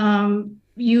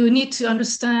 You need to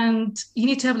understand, you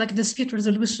need to have like a dispute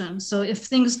resolution. So if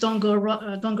things don't go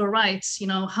right,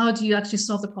 how do you actually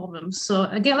solve the problem? So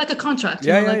again, like a contract,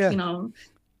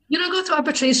 you don't go to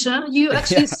arbitration, you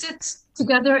actually sit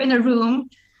together in a room,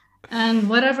 and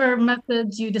whatever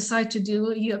method you decide to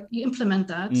do, you implement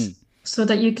that so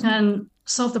that you can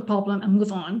solve the problem and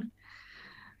move on.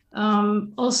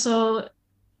 Also,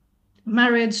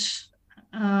 marriage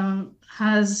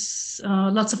has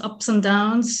lots of ups and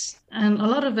downs, and a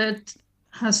lot of it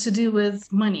has to do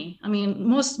with money. I mean,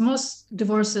 most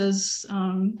divorces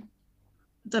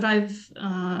that I've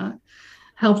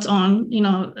helped on,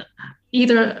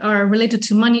 either are related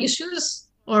to money issues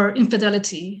or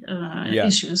infidelity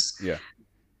issues. Yeah.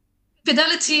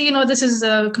 Fidelity, this is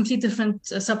a completely different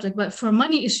subject, but for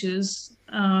money issues,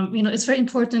 it's very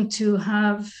important to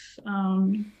have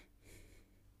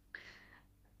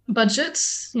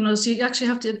budgets, so you actually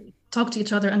have to talk to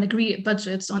each other and agree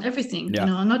budgets on everything,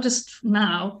 not just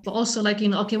now, but also like,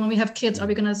 okay, when we have kids, are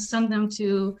we going to send them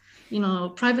to,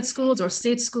 private schools or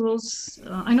state schools?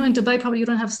 I know in Dubai, probably you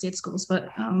don't have state schools, but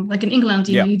like in England,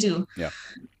 you do. Yeah.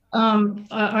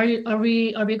 Are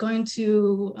we going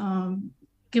to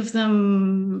give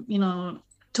them,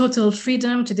 total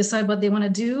freedom to decide what they want to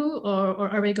do, or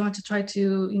are we going to try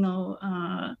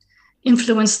to,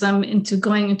 influence them into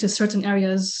going into certain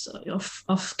areas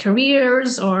of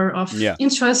careers or of Yeah.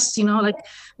 interests? Like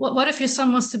what if your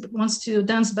son wants to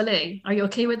dance ballet? Are you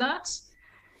okay with that?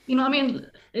 I mean,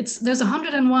 there's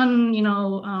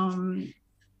 101,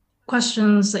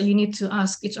 questions that you need to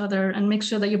ask each other and make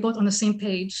sure that you're both on the same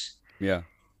page, Yeah.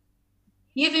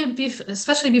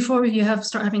 especially before you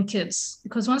start having kids,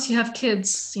 because once you have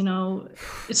kids,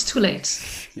 it's too late.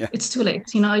 Yeah. It's too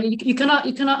late. You cannot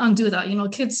undo that.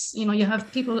 Kids, you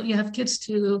have kids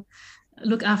to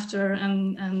look after,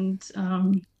 and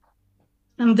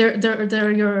they're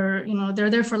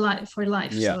there for life.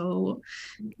 Yeah. So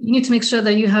you need to make sure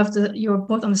that you're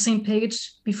both on the same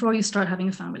page before you start having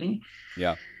a family.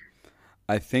 Yeah.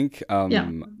 I think Yeah.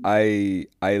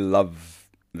 I love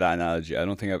that analogy. I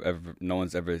don't think no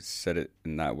one's ever said it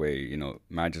in that way,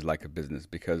 marriage is like a business,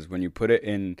 because when you put it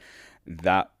in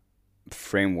that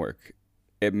framework,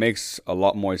 it makes a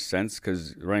lot more sense,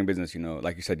 because running business,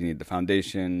 like you said, you need the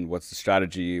foundation, what's the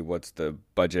strategy, what's the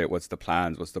budget, what's the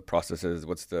plans, what's the processes,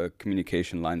 what's the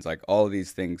communication lines, like all of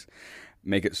these things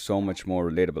make it so much more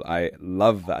relatable. I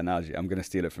love that analogy. I'm gonna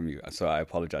steal it from you, so I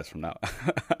apologize from now.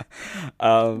 That's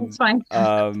um, fine.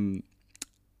 um,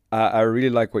 I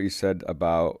really like what you said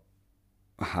about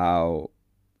how,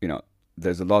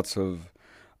 there's lots of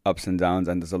ups and downs,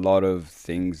 and there's a lot of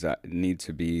things that need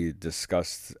to be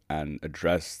discussed and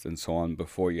addressed and so on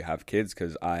before you have kids.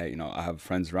 Because I have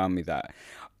friends around me that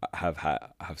have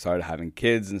started having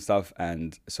kids and stuff,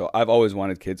 and so I've always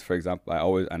wanted kids. For example, I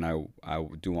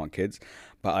do want kids,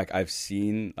 but like I've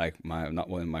seen like my not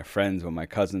one of my friends but my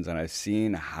cousins, and I've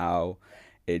seen how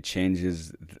it's changed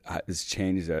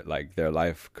their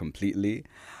life completely.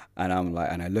 And I'm like,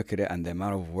 and I look at it and the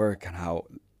amount of work and how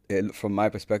from my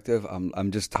perspective,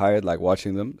 I'm just tired like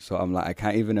watching them. So I'm like, I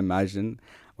can't even imagine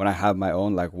when I have my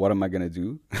own, like, what am I gonna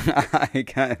do? I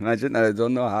can't imagine. And I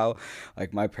don't know how.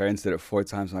 Like my parents did it 4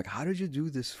 times. I'm like, how did you do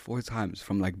this 4 times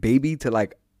from like baby to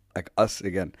like us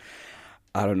again?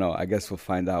 I don't know. I guess we'll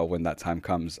find out when that time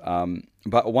comes.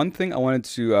 But one thing I wanted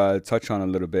to touch on a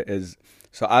little bit is,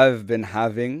 so I've been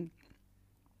having,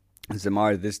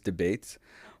 Zamar, this debate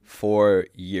for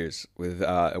years with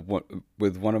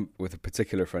with a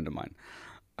particular friend of mine.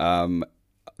 Um,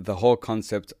 the whole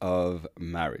concept of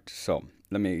marriage. So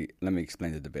let me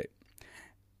explain the debate.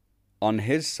 On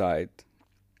his side,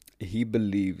 he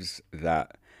believes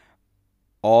that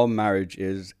all marriage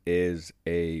is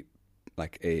a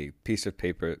like a piece of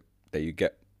paper that you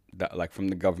get, that like from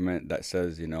the government, that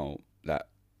says, that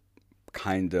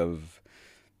kind of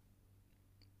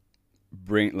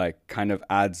kind of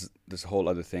adds this whole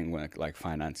other thing when like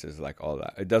finances, like all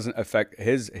that. It doesn't affect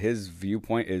his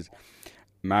viewpoint is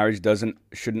marriage doesn't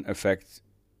shouldn't affect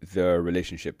the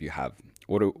relationship you have.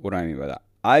 What do I mean by that?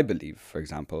 I believe, for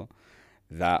example,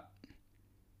 that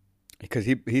because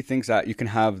he thinks that you can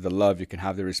have the love, you can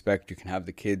have the respect, you can have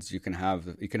the kids, you can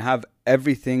have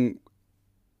everything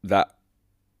that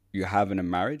you have in a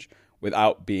marriage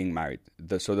without being married.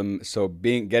 So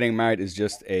being getting married is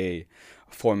just a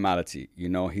formality.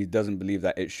 He doesn't believe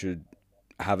that it should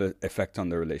have an effect on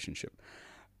the relationship. Yeah.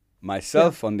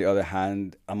 Myself, on the other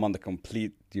hand, I'm on the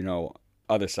complete,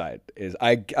 other side. Is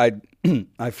I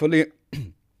I fully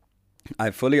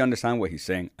I fully understand what he's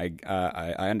saying.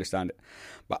 I understand it,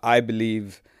 but I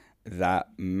believe that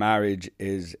marriage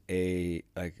is a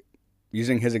like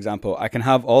using his example. I can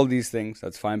have all these things,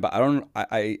 that's fine, but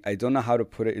I don't know how to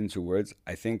put it into words.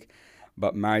 I think,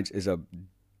 but marriage is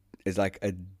like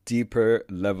a deeper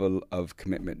level of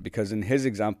commitment, because in his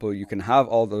example, you can have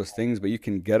all those things, but you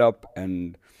can get up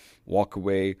and walk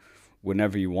away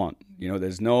whenever you want.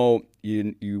 There's no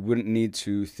you wouldn't need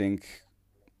to think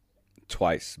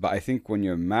twice. But I think when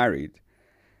you're married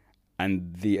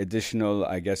and the additional,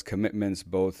 I guess, commitments,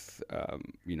 both,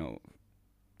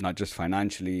 not just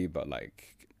financially, but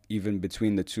like even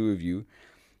between the two of you,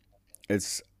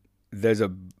 it's there's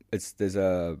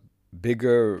a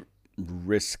bigger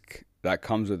risk that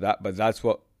comes with that. But that's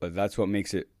what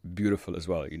makes it beautiful as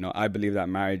well. I believe that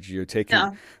marriage, you're taking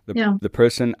Yeah. the Yeah. the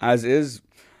person as is,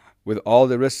 with all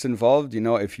the risks involved.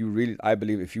 If you really, I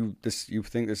believe, if you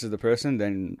think this is the person,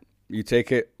 then you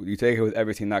take it with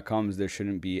everything that comes. There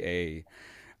shouldn't be a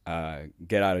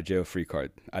get out of jail free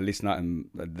card. At least not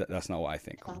that's not what I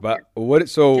think. But Yeah.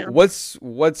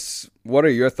 what are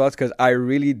your thoughts? Because I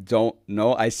really don't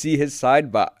know. I see his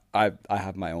side, but I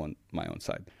have my own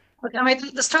side. Okay, I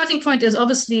mean, the starting point is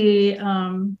obviously,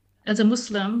 as a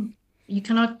Muslim, you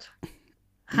cannot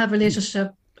have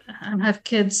relationship have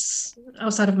kids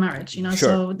outside of marriage, Sure.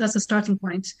 so that's a starting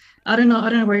point. I don't know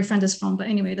where your friend is from, but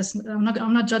anyway,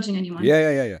 I'm not judging anyone.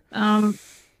 Yeah. Um,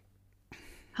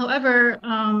 However,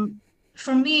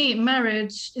 for me,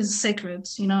 marriage is sacred.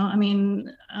 I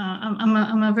mean,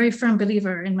 I'm a very firm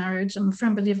believer in marriage. I'm a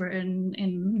firm believer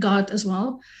in God as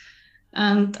well.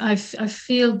 And I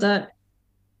feel that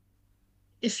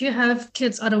if you have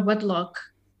kids out of wedlock,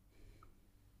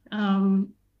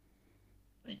 um,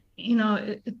 you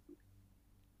know,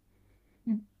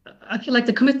 I feel like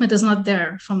the commitment is not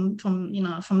there from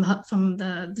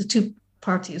the two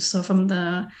parties. So from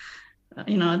the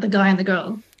guy and the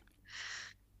girl.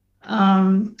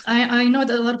 I know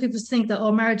that a lot of people think that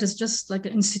marriage is just like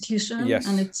an institution, and Yes.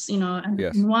 it's and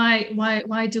Yes.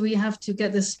 why do we have to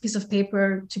get this piece of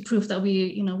paper to prove that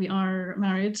we are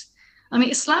married? I mean,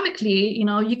 Islamically,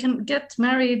 you can get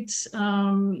married,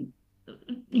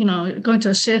 going to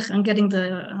a sheikh and getting the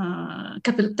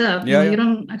kabil tab. Yeah. You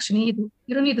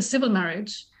don't need a civil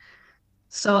marriage.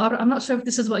 So I'm not sure if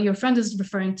this is what your friend is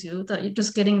referring to, that you're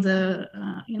just getting the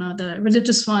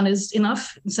religious one is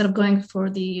enough instead of going for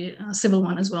the civil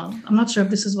one as well. I'm not sure if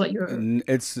this is what you're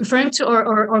It's referring to,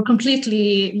 or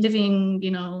completely living,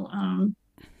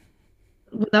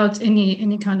 without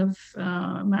any kind of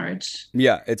marriage.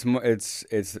 yeah. It's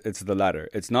the latter.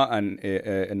 It's not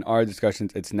in our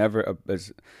discussions. It's never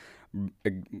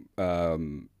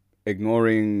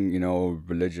ignoring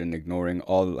religion, ignoring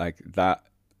all like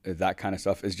that kind of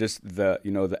stuff. Is just Yeah,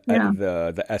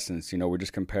 the essence. We're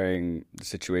just comparing the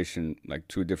situation, like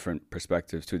two different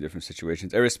perspectives, two different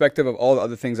situations, irrespective of all the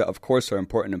other things that of course are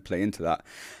important and play into that.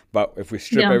 But if we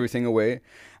strip yeah, everything away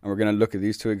and we're going to look at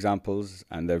these two examples,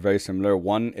 and they're very similar.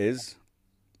 One is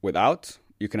without.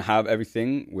 You can have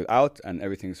everything without and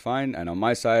everything's fine. And on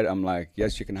my side, I'm like,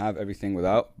 yes, you can have everything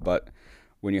without, but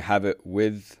when you have it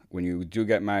with, when you do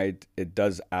get married, it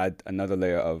does add another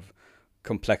layer of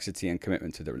complexity and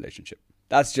commitment to the relationship.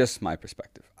 That's just my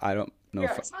perspective. I don't know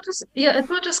yeah. if It's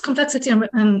not just complexity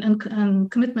and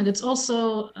commitment. It's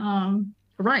also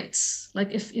rights. Like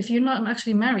if you're not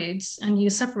actually married and you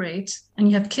separate and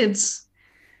you have kids,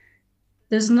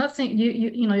 there's nothing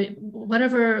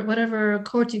whatever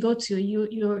court you go to,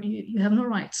 you have no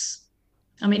rights.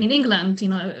 I mean, in England,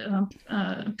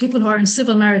 people who are in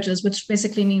civil marriages, which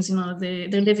basically means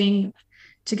they're living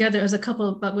together as a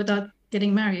couple but without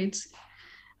getting married.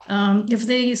 If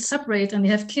they separate and they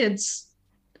have kids,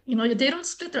 they don't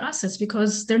split their assets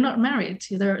because they're not married.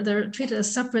 They're treated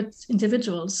as separate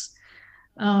individuals.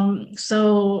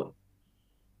 So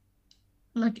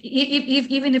like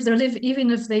even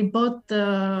if they bought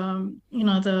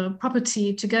the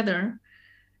property together,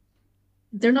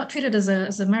 they're not treated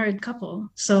as a married couple.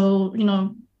 So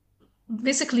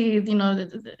basically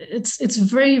it's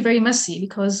very, very messy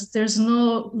because there's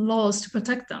no laws to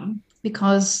protect them,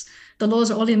 because the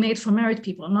laws are only made for married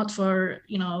people, not for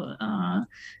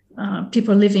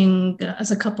people living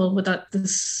as a couple without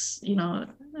this uh,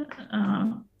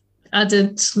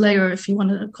 added layer, if you want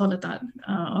to call it that,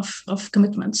 of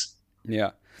commitment.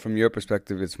 yeah. From your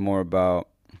perspective, it's more about,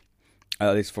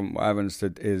 at least from what I've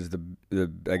understood, is the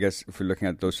I guess if we're looking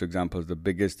at those two examples, the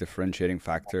biggest differentiating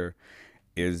factor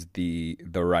is the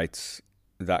rights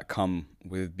that come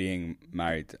with being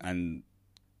married, and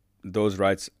those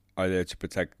rights are there to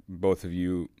protect both of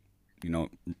you.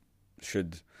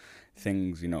 Should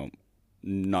things not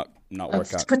work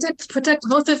To out. protect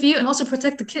both of you and also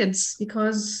protect the kids,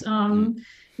 because Mm.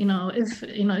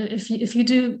 if you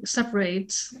do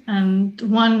separate and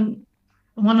one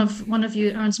of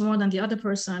you earns more than the other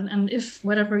person, and if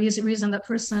whatever reason that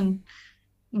person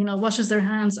washes their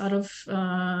hands out of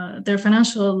their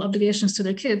financial obligations to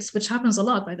their kids, which happens a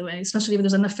lot, by the way, especially if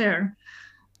there's an affair,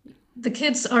 the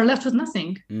kids are left with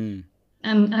nothing, Mm.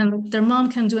 and their mom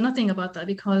can do nothing about that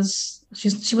because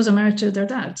she wasn't married to their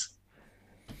dad.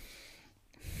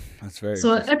 That's very So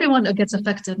interesting. everyone gets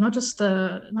affected, not just the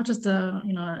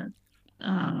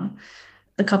uh,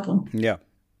 the couple. Yeah.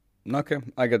 Okay,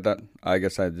 I get that. I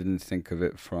guess I didn't think of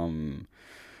it from.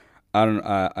 I don't.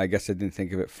 I guess I didn't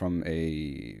think of it from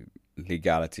a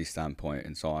legality standpoint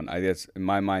and so on. I guess in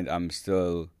my mind, I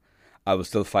will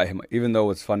still fight him. Even though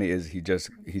what's funny is he just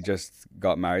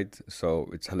got married, so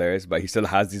it's hilarious. But he still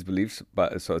has these beliefs.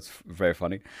 But so it's very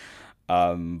funny.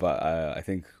 But I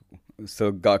think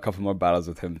still got a couple more battles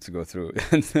with him to go through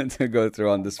to go through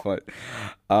on this point.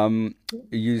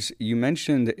 You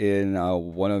mentioned in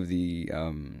one of the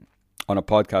on a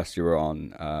podcast you were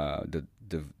on,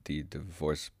 the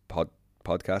divorce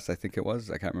podcast, I think it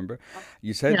was, I can't remember.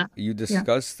 You said Yeah, you yeah,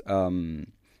 discussed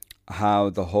how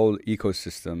the whole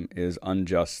ecosystem is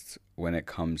unjust when it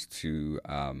comes to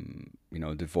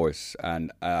divorce.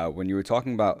 And when you were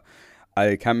talking about,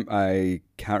 I can't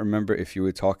remember if you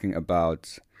were talking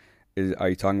about, are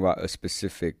you talking about a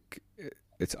specific,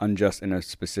 it's unjust in a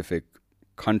specific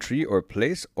country or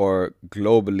place, or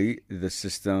globally the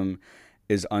system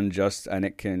is unjust, and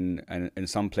in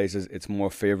some places it's more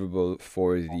favorable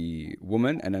for the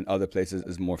woman, and in other places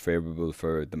is more favorable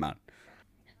for the man?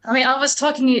 I mean, I was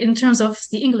talking in terms of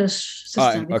the English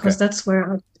system Okay. because that's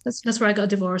where I got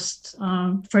divorced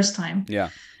first time. Yeah.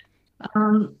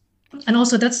 Um, and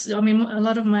also I mean, a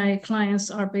lot of my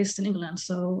clients are based in England,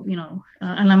 so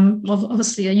and I'm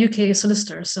obviously a UK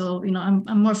solicitor, so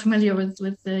I'm more familiar with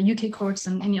the UK courts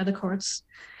than any other courts.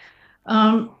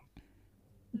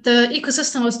 The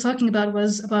ecosystem I was talking about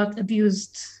was about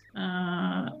abused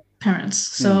parents.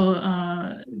 So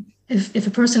if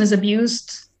a person is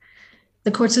abused,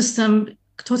 the court system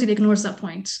totally ignores that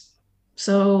point.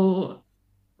 So,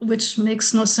 which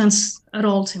makes no sense at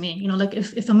all to me. Like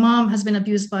if a mom has been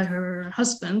abused by her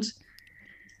husband,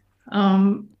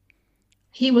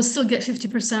 he will still get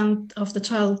 50% of the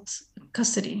child's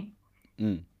custody.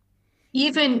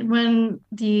 Even when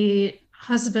the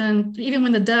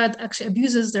dad actually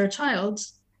abuses their child,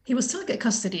 he will still get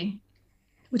custody,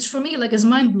 which for me is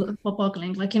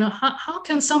mind-boggling. How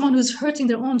can someone who's hurting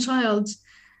their own child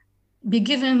be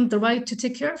given the right to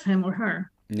take care of him or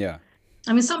her? Yeah.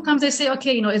 I mean, sometimes they say,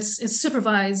 okay, it's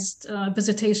supervised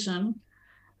visitation,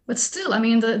 but still, I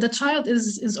mean, the child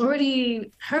is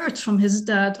already hurt from his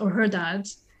dad or her dad,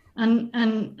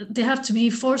 and they have to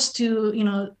be forced to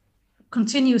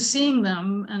continue seeing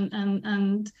them,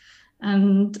 and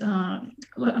a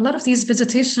lot of these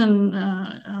visitation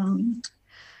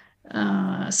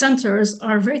centers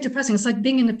are very depressing. It's like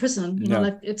being in a prison,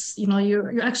 like it's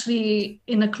you're actually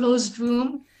in a closed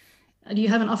room and you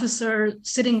have an officer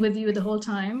sitting with you the whole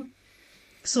time.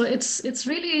 So it's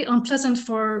really unpleasant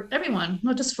for everyone,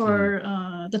 not just for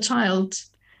the child,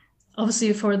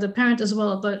 obviously for the parent as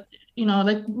well, but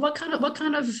like what kind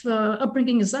of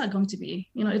upbringing is that going to be?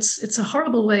 It's a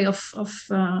horrible way of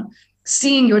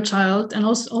seeing your child, and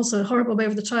also a horrible way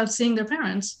of the child seeing their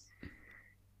parents.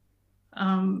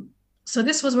 So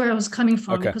this was where I was coming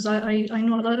from, because I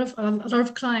know a lot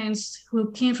of clients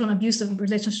who came from abusive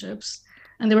relationships,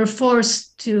 and they were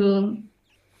forced to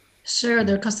share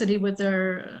their custody with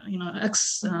their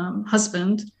ex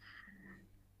husband,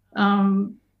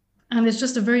 and it's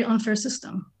just a very unfair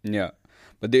system. Yeah,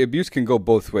 but the abuse can go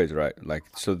both ways, right? Like,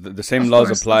 so the same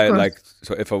laws apply. Like,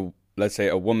 so if let's say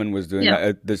a woman was doing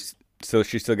that,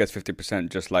 she still gets 50%,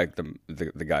 just like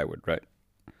the guy would, right?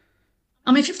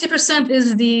 I mean, 50%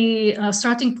 is the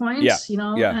starting point,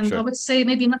 and sure. I would say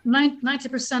maybe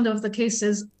 90% of the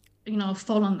cases,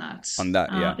 fall on that.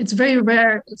 Yeah. It's very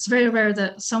rare. It's very rare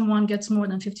that someone gets more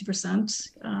than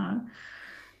 50%.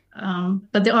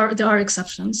 But there are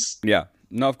exceptions. Yeah.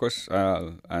 No, of course.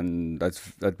 And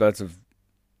that's a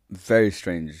very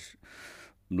strange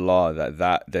law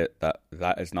that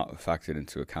is not factored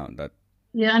into account. That.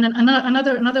 Yeah, and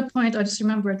another point I just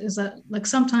remembered is that, like,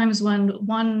 sometimes when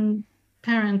one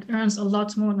parent earns a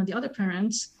lot more than the other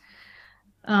parents,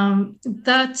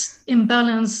 that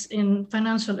imbalance in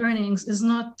financial earnings is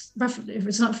not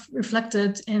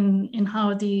reflected in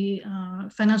how the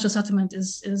financial settlement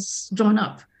is drawn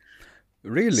up.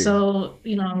 Really? So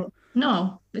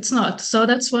no, it's not. So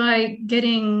that's why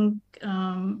getting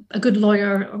a good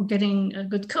lawyer or getting a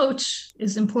good coach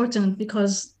is important,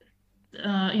 because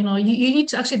you need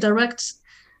to actually direct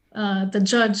the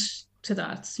judge to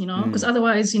that, because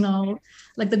otherwise,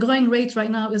 like the going rate right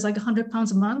now is like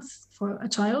 £100 a month for a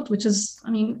child, which is,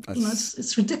 I mean,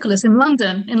 it's ridiculous in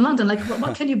London. Like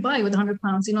what can you buy with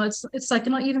 £100? It's like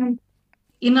not even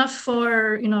enough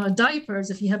for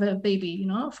diapers if you have a baby,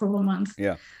 for 1 month.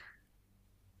 Yeah.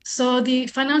 So the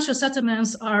financial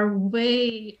settlements are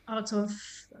way out of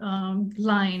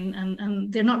line,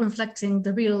 and they're not reflecting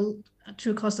the real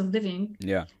true cost of living.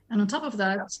 Yeah. And on top of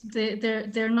that,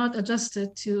 they're not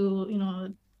adjusted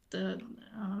to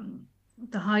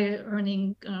the higher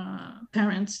earning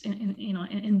parents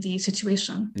in the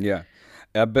situation. Yeah.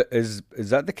 But is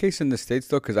that the case in the States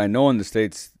though? Because I know in the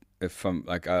States, if from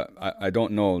like I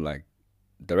don't know like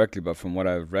directly, but from what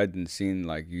I've read and seen,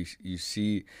 like you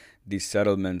see these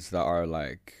settlements that are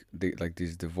like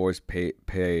these divorce pay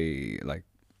like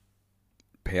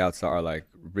payouts that are like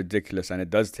ridiculous, and it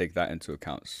does take that into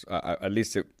account. At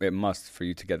least it must, for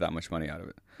you to get that much money out of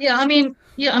it. Yeah, I mean,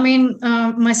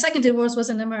 my second divorce was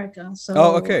in America. So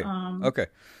okay.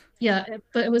 Yeah,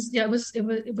 but it was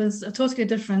a totally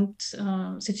different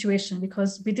situation,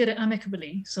 because we did it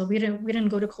amicably. So we didn't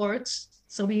go to court.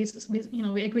 So we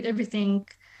agreed everything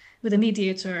with a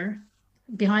mediator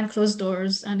behind closed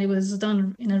doors, and it was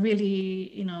done in a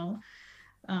really,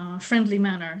 friendly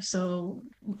manner. So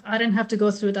I didn't have to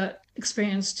go through that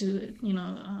experience to,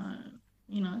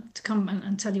 to come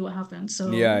and tell you what happened. Yeah,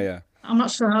 So yeah, I'm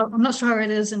not sure how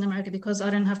it is in America because I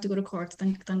didn't have to go to court.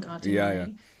 Thank God, yeah, yeah,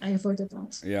 I avoided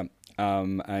that. yeah.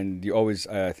 And you always,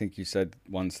 I think you said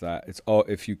once that it's all,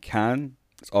 if you can,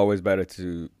 it's always better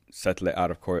to settle it out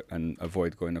of court and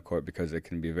avoid going to court because it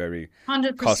can be a very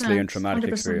costly and 100%, traumatic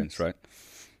experience, 100%. right?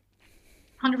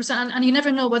 100%, and you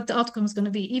never know what the outcome is going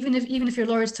to be. Even if your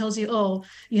lawyer tells you, oh,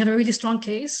 you have a really strong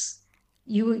case,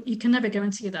 you can never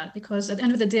guarantee that, because at the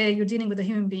end of the day, you're dealing with a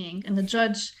human being, and the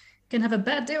judge can have a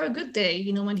bad day or a good day,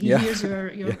 when he Yeah, hears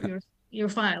your yeah, your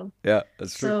file. yeah.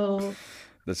 That's true. So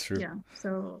That's true. yeah,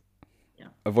 so yeah,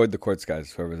 Avoid the courts,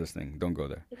 guys. Whoever's listening, don't go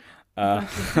there.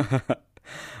 exactly.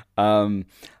 Uh, um,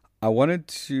 I wanted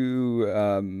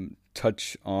to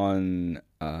touch on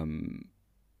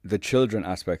the children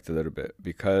aspect a little bit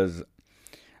because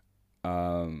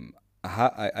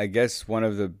I guess one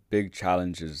of the big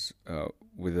challenges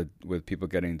with people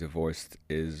getting divorced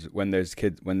is when there's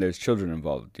children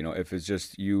involved. You know, if it's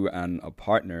just you and a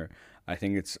partner, I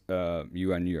think it's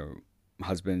you and your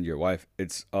husband, your wife.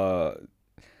 It's a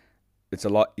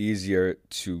lot easier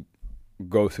to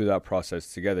go through that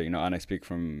process together. You know, and I speak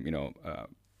from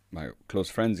my close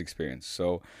friends' experience.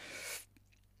 So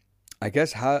I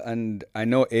guess and I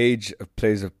know age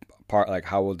plays a part, like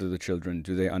how old are the children?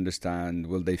 Do they understand?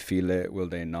 Will they feel it? Will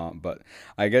they not? But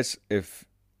I guess if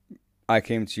I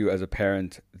came to you as a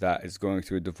parent that is going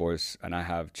through a divorce and I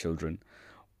have children,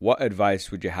 what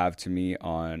advice would you have to me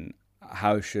on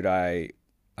how should I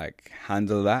like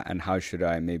handle that and how should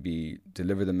I maybe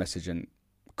deliver the message and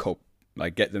cope,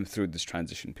 like get them through this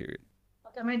transition period?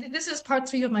 I mean, this is part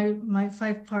three of my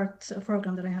 5-part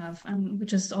program that I have, and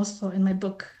which is also in my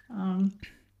book.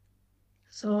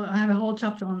 So I have a whole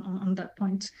chapter on that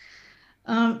point.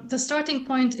 The starting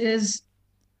point is,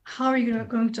 how are you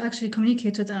going to actually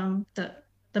communicate to them that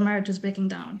the marriage is breaking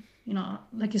down?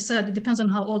 Like you said, it depends on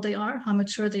how old they are, how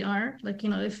mature they are. Like,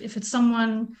 if it's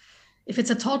someone, if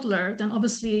it's a toddler, then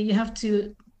obviously you have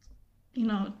to,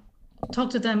 talk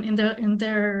to them in their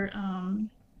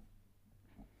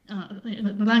in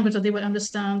a language that they would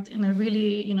understand, in a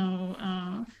really,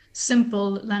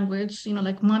 simple language,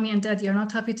 like mommy and daddy are not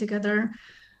happy together.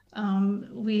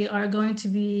 We are going to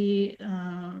be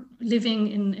living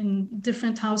in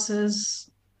different houses,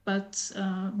 but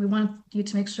we want you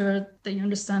to make sure that you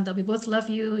understand that we both love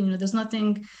you. There's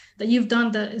nothing that you've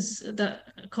done that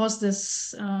caused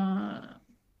this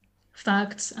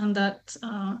fact, and that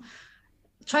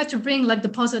try to bring like the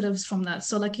positives from that.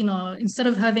 So like, instead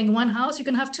of having one house, you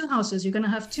can have two houses. You're going to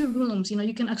have two rooms.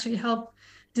 You can actually help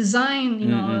design,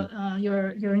 Mm-mm.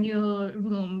 your new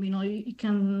room. You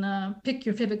can pick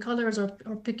your favorite colors, or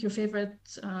pick your favorite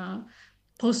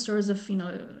posters of,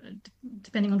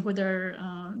 depending on who their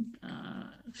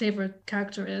favorite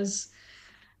character is.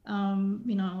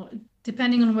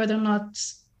 Depending on whether or not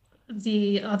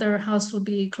the other house will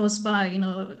be close by,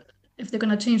 if they're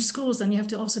going to change schools, then you have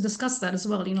to also discuss that as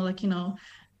well.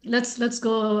 Let's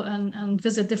go and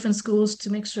visit different schools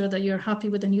to make sure that you're happy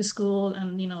with the new school,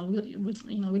 and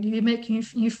will you make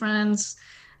new friends?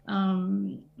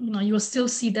 You will still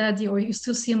see daddy, or you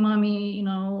still see mommy.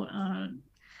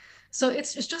 So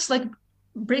it's just like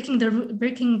breaking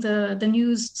the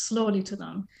news slowly to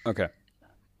them. Okay.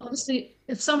 Obviously,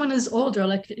 if someone is older,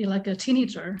 like a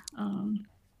teenager,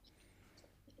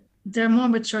 they're more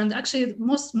mature, and actually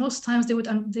most times they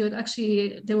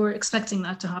were expecting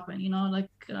that to happen. Like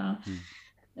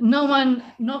Mm.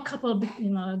 no couple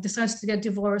decides to get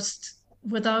divorced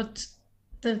without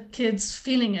the kids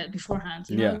feeling it beforehand.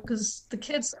 Yeah. Because the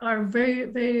kids are very,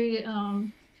 very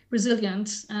resilient,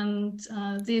 and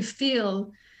they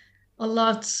feel a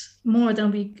lot more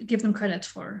than we give them credit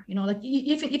for. Like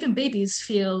even babies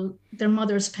feel their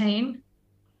mother's pain.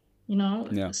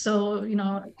 Yeah. So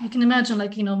you can imagine,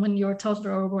 like, when you're a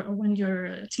toddler, or when you're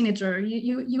a teenager,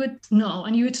 you would know,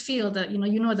 and you would feel that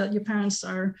that your parents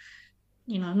are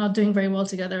not doing very well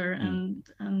together, Mm.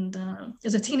 and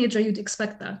as a teenager you'd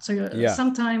expect that. So Yeah.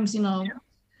 sometimes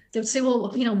they would say,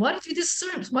 well, why didn't you do this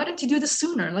sooner? Why didn't you do this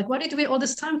sooner? Like, why did you wait all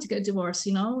this time to get divorced?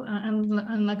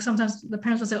 And like sometimes the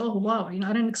parents would say, oh wow,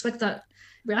 I didn't expect that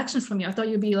reaction from you. I thought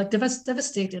you'd be like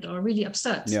devastated or really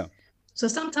upset. Yeah. So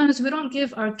sometimes we don't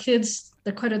give our kids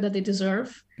the credit that they deserve.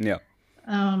 Yeah.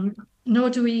 Nor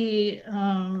do we,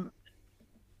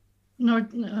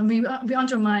 we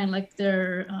undermine like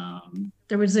their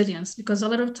resilience, because a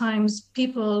lot of times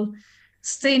people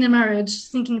stay in a marriage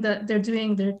thinking that they're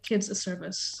doing their kids a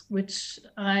service, which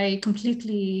I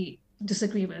completely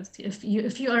disagree with. If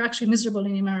you are actually miserable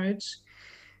in your marriage,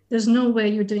 there's no way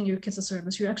you're doing your kids a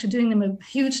service. You're actually doing them a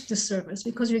huge disservice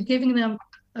because you're giving them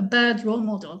a bad role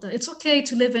model. That it's okay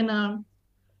to live in a,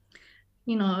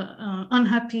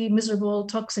 unhappy, miserable,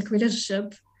 toxic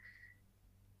relationship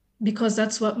because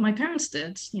that's what my parents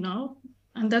did,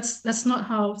 and that's not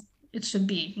how it should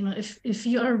be. If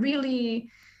you are really,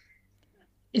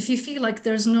 if you feel like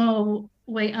there's no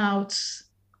way out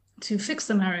to fix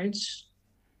the marriage,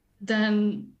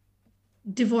 then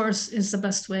divorce is the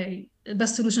best way, the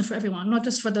best solution for everyone, not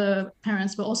just for the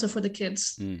parents, but also for the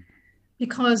kids.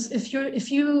 Because if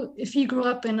you grow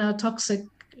up in a toxic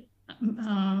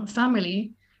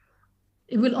family,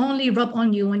 it will only rub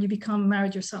on you when you become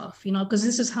married yourself, because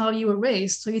this is how you were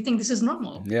raised. So you think this is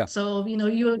normal. Yeah. So,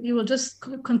 you will just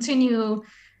continue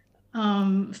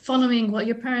following what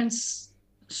your parents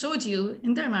showed you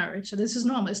in their marriage. So this is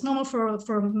normal. It's normal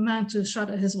for a man to shout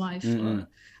at his wife.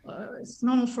 Or it's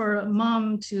normal for a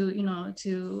mom to,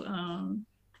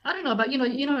 I don't know, but you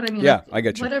know what I mean? Yeah, like, I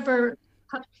get you.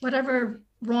 Whatever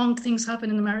wrong things happen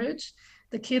in the marriage,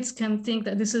 the kids can think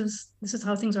that this is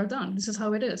how things are done. This is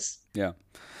how it is. Yeah.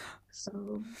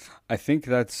 So I think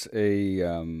that's really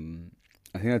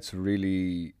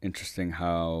interesting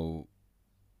how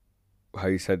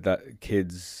you said that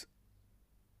kids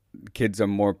are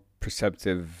more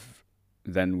perceptive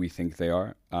than we think they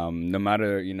are. No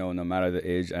matter the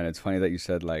age. And it's funny that you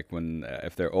said like when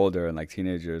if they're older and like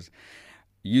teenagers,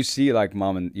 you see like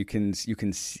mom and you can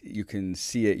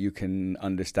see it, you can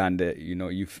understand it,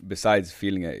 you besides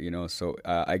feeling it, so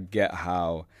I get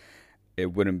how it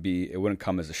wouldn't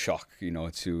come as a shock,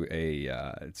 to a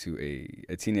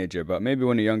teenager, but maybe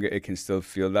when you're younger it can still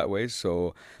feel that way.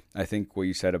 So I think what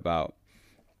you said about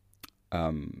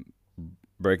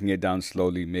breaking it down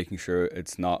slowly, making sure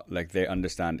it's not like they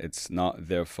understand it's not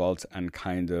their fault, and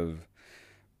kind of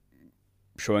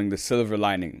showing the silver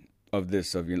lining of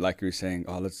this, of like you're saying,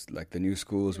 oh, let's like the new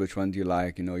schools, which one do you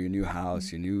like, your new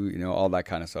house, your new, all that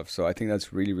kind of stuff. So I think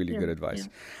that's really, really good advice.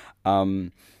 Yeah.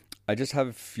 I just have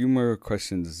a few more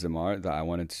questions, Zamar, that I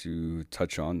wanted to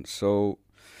touch on. So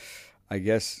I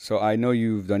guess, so I know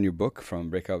you've done your book From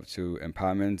Breakup to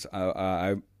Empowerment.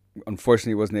 I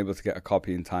unfortunately wasn't able to get a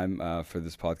copy in time for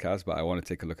this podcast, but I want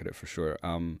to take a look at it for sure.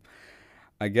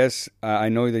 I guess I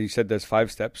know that you said there's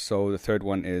 5 steps. So the third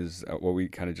one is what we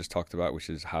kind of just talked about, which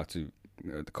is how to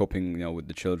coping, with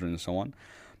the children and so on.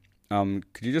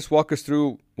 Could you just walk us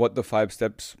through what those 5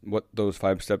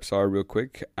 steps are real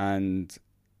quick? And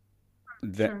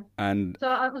sure. And so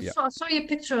I'll show you a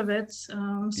picture of it.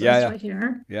 So it's right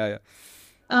here. Yeah.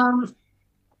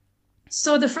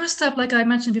 So the first step, like I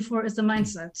mentioned before, is the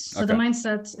mindset. So the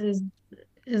mindset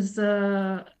is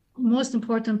the most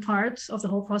important part of the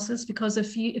whole process, because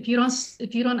if you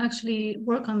don't actually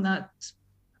work on that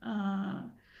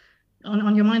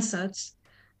on your mindset,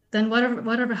 then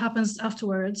whatever happens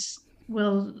afterwards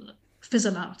will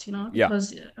fizzle out,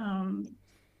 because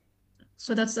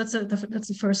so that's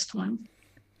the first one.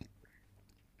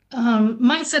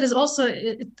 Mindset is also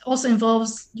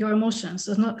involves your emotions.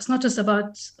 So it's not just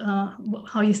about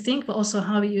how you think, but also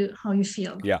how you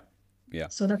feel. Yeah.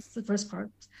 So that's the first part.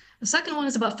 The second one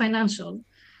is about financial.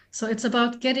 So it's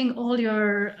about getting all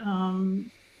your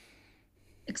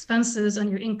expenses and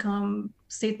your income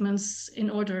statements in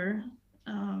order.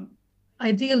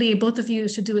 Ideally, both of you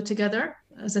should do it together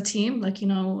as a team, like,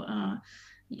 and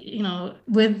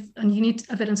you need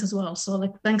evidence as well. So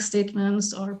like bank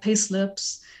statements or pay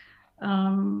slips.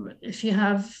 If you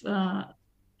have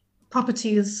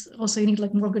properties, also you need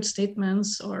like mortgage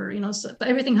statements, or, but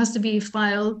everything has to be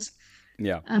filed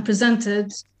and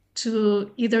presented to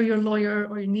either your lawyer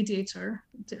or your mediator,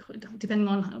 depending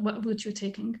on what route you're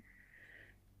taking.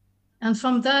 And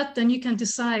from that, then you can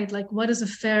decide like what is a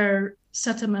fair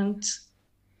settlement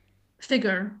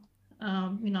figure,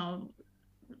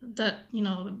 that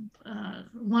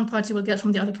one party will get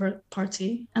from the other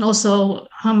party, and also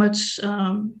how much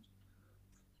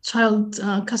child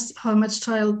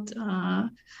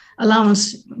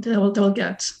allowance they'll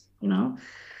get.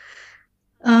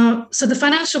 So the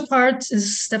financial part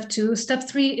is step 2. Step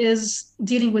 3 is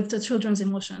dealing with the children's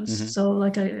emotions. Mm-hmm. So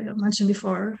like I mentioned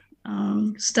before,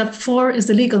 step 4 is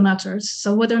the legal matters.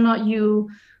 So whether or not you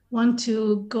want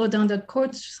to go down the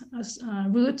court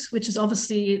route, which is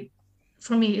obviously,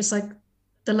 for me, it's like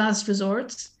the last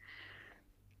resort,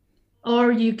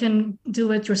 or you can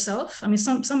do it yourself. I mean,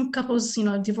 some couples,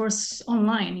 divorce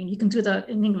online. You can do that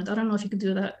in England. I don't know if you can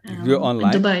do that do it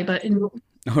online? In Dubai, but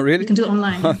oh, really? You can do it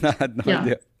online. I had no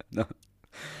idea. No.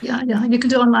 Yeah, you can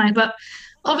do it online. But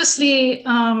Obviously,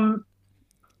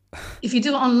 if you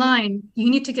do online, you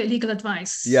need to get legal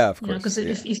advice. Yeah, of You know, course.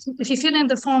 because Yeah. if you fill in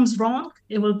the forms wrong,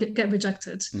 it will get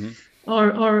rejected. Hmm.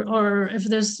 Or if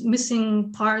there's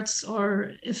missing parts,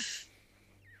 or if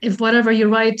whatever you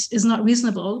write is not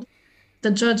reasonable,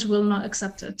 the judge will not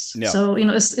accept it. Yeah. So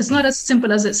it's not as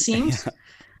simple as it seems. Yeah,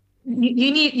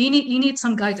 You need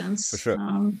some for guidance. sure.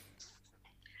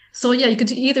 So yeah, you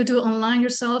could either do it online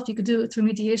yourself, you could do it through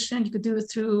mediation, you could do it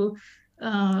through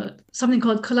something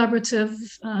called collaborative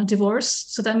divorce.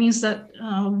 So that means that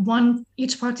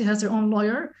each party has their own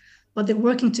lawyer, but they're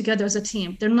working together as a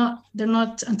team. They're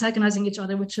not antagonizing each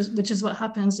other, which is what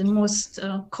happens in most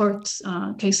court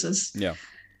cases. Yeah.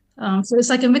 So it's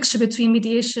like a mixture between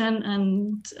mediation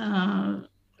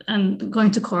and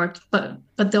going to court. But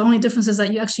the only difference is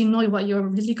that you actually know what your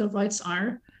legal rights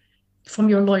are from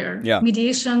your lawyer. Yeah.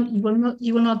 Mediation,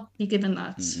 you will not be given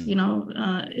that.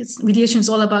 Mm-hmm. It's mediation is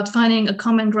all about finding a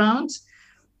common ground,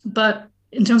 but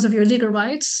in terms of your legal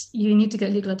rights, you need to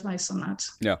get legal advice on that.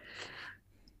 Yeah.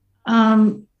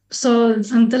 So,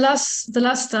 and the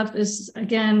last step is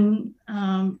again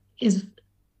is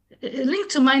linked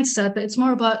to mindset, but it's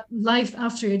more about life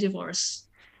after your divorce.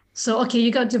 So, okay,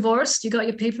 you got divorced, you got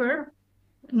your paper.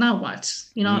 Now what?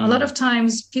 A lot of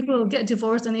times people get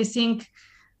divorced and they think,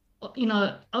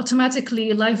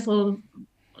 automatically life will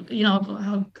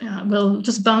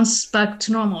just bounce back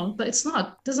to normal, but it's not.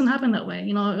 It doesn't happen that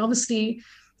way. Obviously,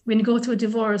 when you go through a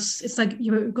divorce, it's like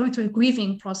you're going through a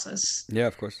grieving process, Yeah,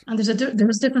 of course. and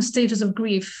there's different stages of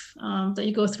grief that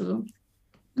you go through.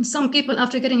 And some people,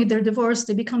 after getting their divorce,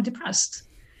 they become depressed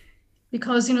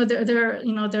because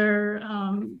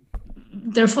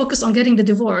they're focused on getting the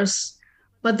divorce,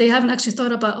 but they haven't actually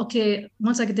thought about, okay,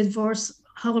 once I get the divorce,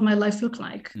 how will my life look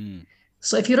like?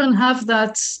 So if you don't have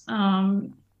that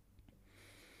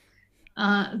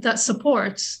that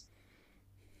support,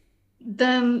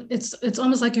 then it's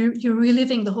almost like you're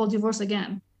reliving the whole divorce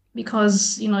again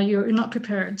because you're not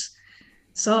prepared.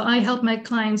 So I help my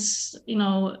clients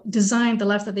design the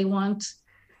life that they want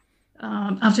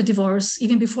after divorce,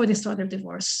 even before they start their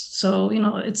divorce. So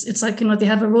it's like they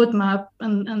have a roadmap,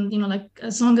 and like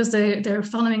as long as they're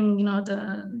following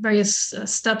the various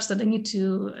steps that they need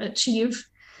to achieve.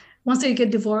 Once they get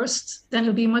divorced, then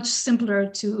it'll be much simpler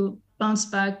to bounce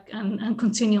back and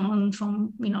continue on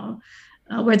from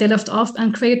where they left off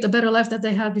and create the better life that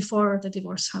they had before the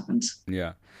divorce happened.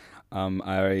 Yeah.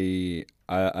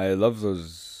 I love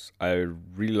those. I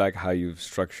really like how you've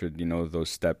structured, those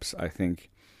steps. I think,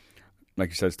 like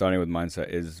you said, starting with mindset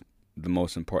is the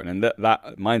most important, and that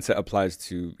mindset applies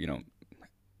to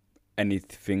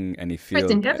anything, any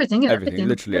field, Everything, yeah, everything,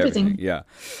 literally everything. Yeah.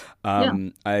 Yeah.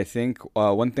 I think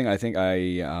one thing I think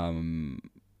I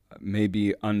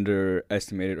maybe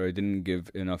underestimated or didn't give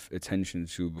enough attention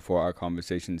to before our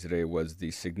conversation today was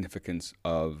the significance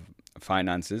of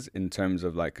finances in terms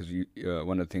of like, because you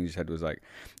one of the things you said was like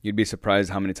you'd be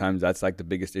surprised how many times that's like the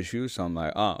biggest issue. So I'm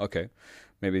like, okay,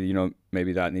 maybe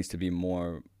maybe that needs to be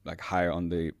more like higher on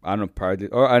the priority,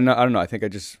 or I don't know. I think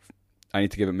I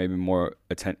need to give it maybe more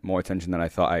attention than I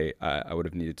thought I would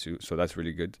have needed to. So that's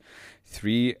really good.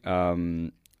 3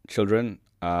 children.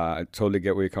 I totally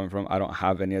get where you're coming from. I don't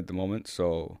have any at the moment,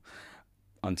 so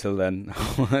until then,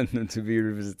 to be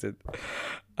revisited.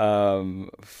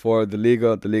 For the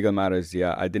legal matters,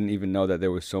 yeah, I didn't even know that there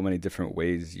were so many different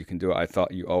ways you can do it. I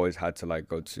thought you always had to like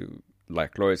go to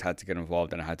like lawyers had to get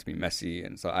involved and it had to be messy,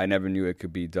 and so I never knew it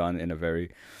could be done in a very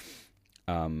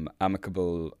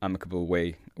amicable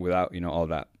way without all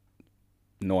that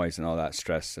noise and all that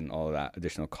stress and all that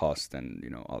additional cost and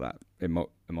all that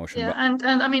emotion. Yeah, But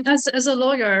and I mean, as a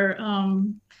lawyer,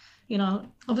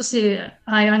 obviously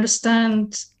I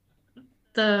understand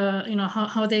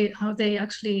how they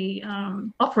actually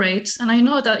operate, and I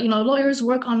know that lawyers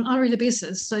work on hourly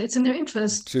basis, so it's in their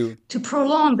interest to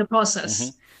prolong the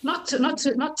process, not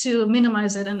to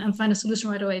minimize it and find a solution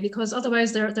right away, because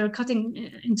otherwise they're cutting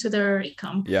into their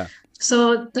income. yeah,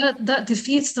 So that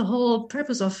defeats the whole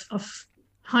purpose of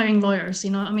hiring lawyers.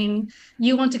 I mean,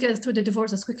 you want to get through the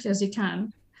divorce as quickly as you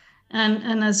can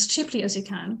and as cheaply as you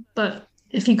can. But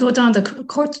if you go down the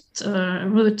court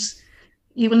route,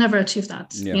 you will never achieve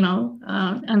that. Yeah.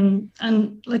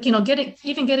 And like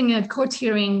getting a court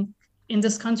hearing in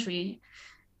this country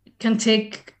can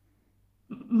take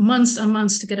months and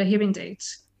months to get a hearing date.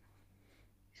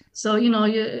 So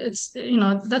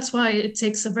that's why it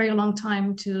takes a very long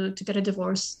time to get a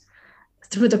divorce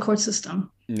through the court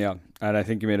system. Yeah, and I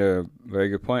think you made a very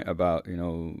good point about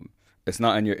it's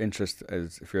not in your interest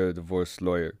as if you're a divorce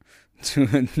lawyer to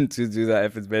do that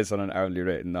if it's based on an hourly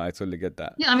rate. No, I totally get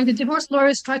that. Yeah, I mean the divorce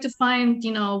lawyers try to find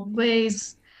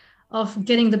ways of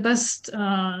getting the best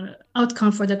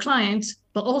outcome for the client,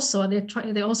 but also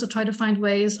they also try to find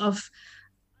ways of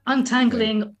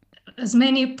untangling as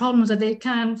many problems that they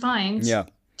can find Yeah.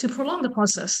 to prolong the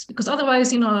process, because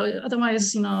otherwise,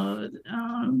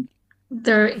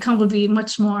 their income will be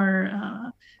much more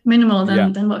minimal Yeah.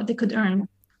 than what they could earn.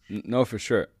 No, for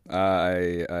sure.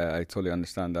 I totally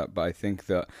understand that, but I think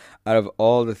that out of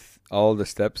all the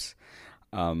steps,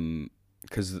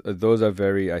 because those are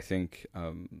very, I think,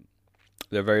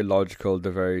 they're very logical,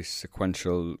 they're very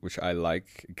sequential, which I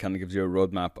like. It kind of gives you a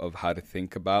roadmap of how to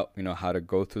think about, how to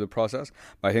go through the process.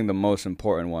 But I think the most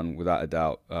important one, without a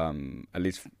doubt, at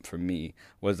least for me,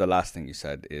 was the last thing you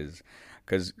said, is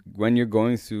because when you're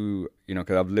going through,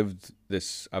 because I've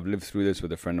lived through this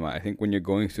with a friend of mine. I think when you're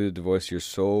going through the divorce, you're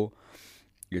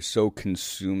so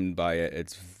consumed by it.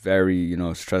 It's very,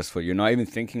 stressful. You're not even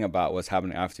thinking about what's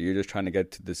happening after. You're just trying to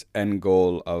get to this end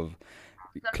goal of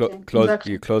Exactly.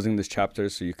 you're closing this chapter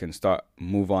so you can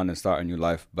move on and start a new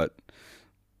life. But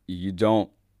you don't,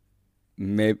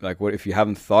 maybe, like, what if you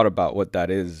haven't thought about what that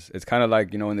is? It's kind of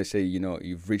like, when they say,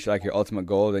 you've reached like your ultimate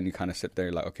goal, then you kind of sit there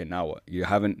like, okay, now what? You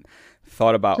haven't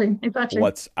thought about Exactly.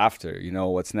 what's after,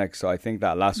 what's next. So I think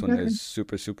that last one Exactly. is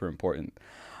super, super important.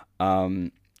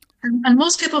 Um, And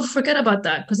most people forget about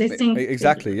that because they think,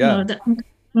 exactly, yeah. that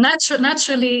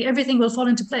naturally everything will fall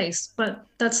into place, but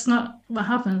that's not what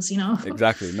happens.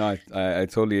 Exactly. No, I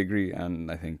totally agree,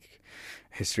 and I think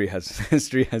history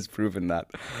has proven that.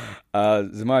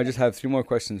 Zamar, I just have 3 more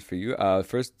questions for you.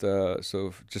 First,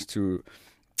 so just to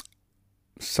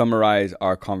summarize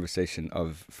our conversation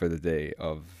for the day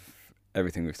of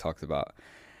everything we've talked about,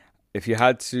 if you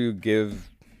had to give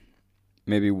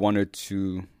maybe 1 or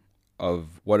 2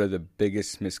 of what are the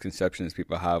biggest misconceptions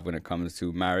people have when it comes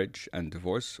to marriage and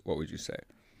divorce, what would you say?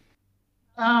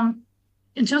 Um,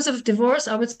 in terms of divorce,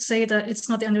 I would say that it's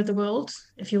not the end of the world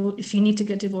if you need to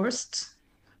get divorced,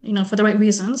 for the right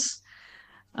reasons.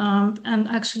 And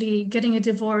actually, getting a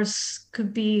divorce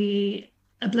could be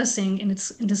a blessing in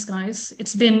disguise.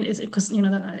 Because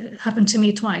that happened to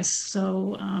me twice,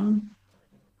 so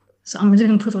I'm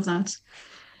living proof of that.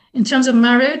 In terms of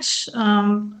marriage,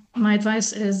 my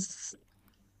advice is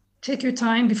take your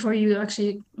time before you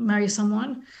actually marry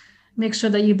someone. Make sure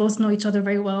that you both know each other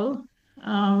very well.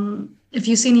 If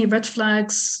you see any red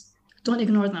flags, don't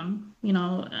ignore them.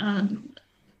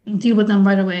 Deal with them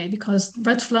right away, because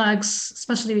red flags,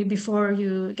 especially before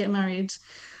you get married,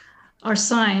 are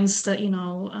signs that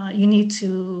you need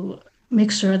to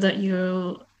make sure that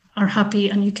you are happy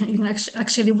and you can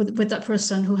actually live with that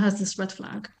person who has this red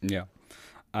flag. Yeah.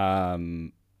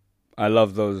 I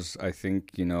love those. I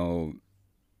think,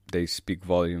 they speak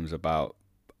volumes about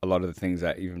a lot of the things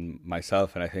that even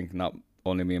myself, and I think not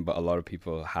only me, but a lot of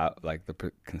people have, like,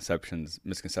 the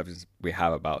misconceptions we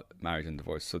have about marriage and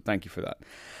divorce. So thank you for that.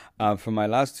 For my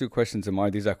last 2 questions, Amar,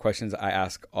 these are questions I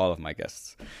ask all of my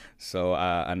guests. So,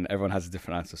 and everyone has a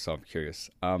different answer, so I'm curious.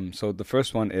 So the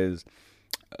first one is,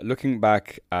 looking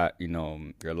back at,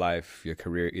 your life, your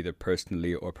career, either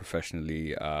personally or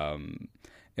professionally,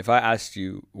 if I asked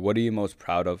you, what are you most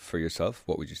proud of for yourself,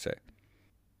 what would you say?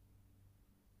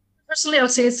 Personally, I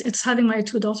would say it's having my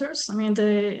 2 daughters. I mean,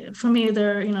 for me,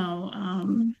 they're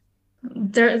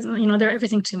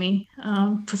everything to me.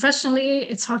 Professionally,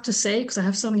 it's hard to say because I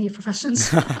have so many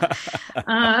professions.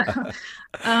 uh,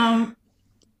 um,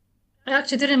 I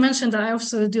actually didn't mention that I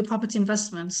also do property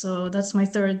investment, so that's my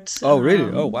third Oh,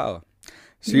 really? Oh, wow.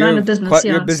 So line of business.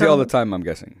 you're Yeah, busy all the so time, I'm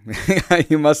guessing.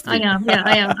 You must I be. am. Yeah,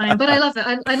 I am. But I love it.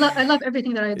 I love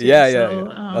everything that I do. Yeah, yeah, yeah.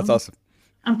 So That's awesome.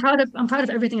 I'm proud of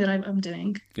everything that I'm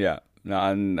doing. Yeah. No,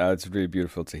 and it's really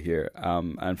beautiful to hear.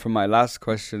 And for my last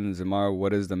question, Zamar,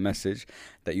 what is the message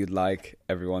that you'd like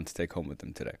everyone to take home with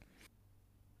them today?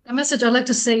 The message I'd like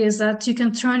to say is that you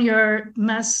can turn your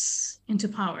mess into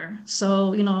power.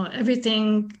 So,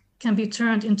 everything can be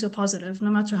turned into a positive, no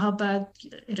matter how bad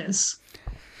it is.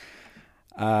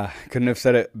 Couldn't have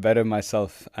said it better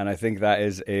myself. And I think that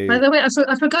is By a, the way,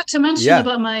 I forgot to mention yeah.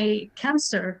 about my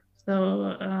cancer.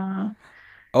 So,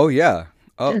 Oh, yeah.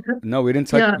 Oh, no, yeah, we didn't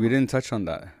touch on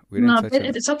that. We didn't no, touch on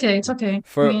it's okay. It's okay. I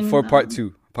for mean, part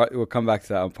two. We'll come back to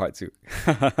that on part 2.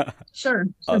 sure, sure.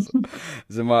 Awesome.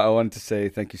 Zama, I wanted to say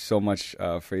thank you so much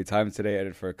for your time today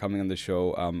and for coming on the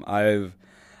show. I've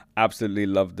absolutely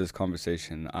loved this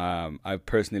conversation. I've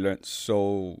personally learned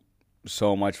so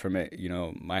much from it.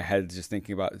 My head's just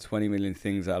thinking about the 20 million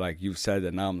things that, like, you've said,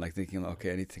 and now I'm like thinking,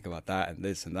 okay, I need to think about that and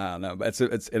this and that and that. But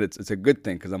it's a good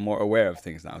thing because I'm more aware of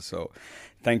things now. So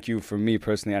thank you for me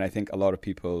personally, and I think a lot of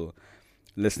people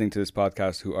listening to this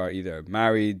podcast who are either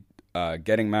married,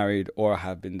 getting married, or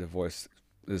have been divorced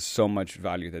there's so much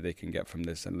value that they can get from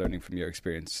this and learning from your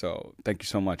experience. So thank you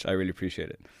so much. I really appreciate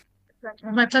it.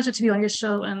 My pleasure to be on your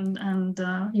show, and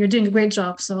you're doing a great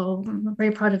job. So I'm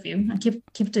very proud of you, and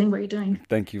keep doing what you're doing.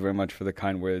 Thank you very much for the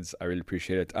kind words. I really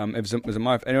appreciate it. If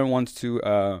Zamar, if anyone wants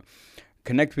to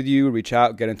connect with you, reach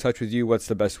out, get in touch with you, what's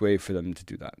the best way for them to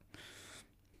do that?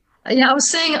 Yeah, I was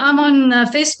saying I'm on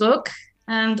Facebook,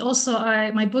 and also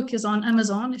my book is on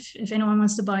Amazon if anyone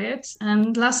wants to buy it.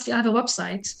 And lastly, I have a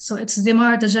website, so it's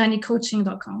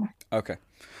ZimarDajaniCoaching.com. Okay.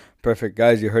 Perfect.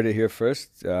 Guys, you heard it here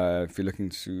first. If you're looking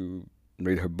to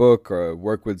read her book or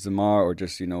work with Zamar or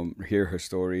just, hear her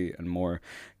story and more,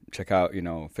 check out,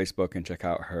 Facebook and check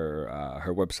out her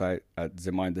website at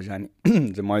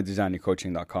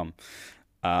ZimarDajaniCoaching.com.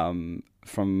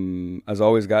 As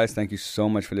always, guys, thank you so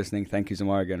much for listening. Thank you,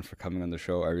 Zamar, again for coming on the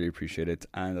show. I really appreciate it.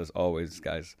 And as always,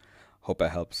 guys, hope it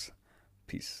helps.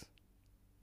 Peace.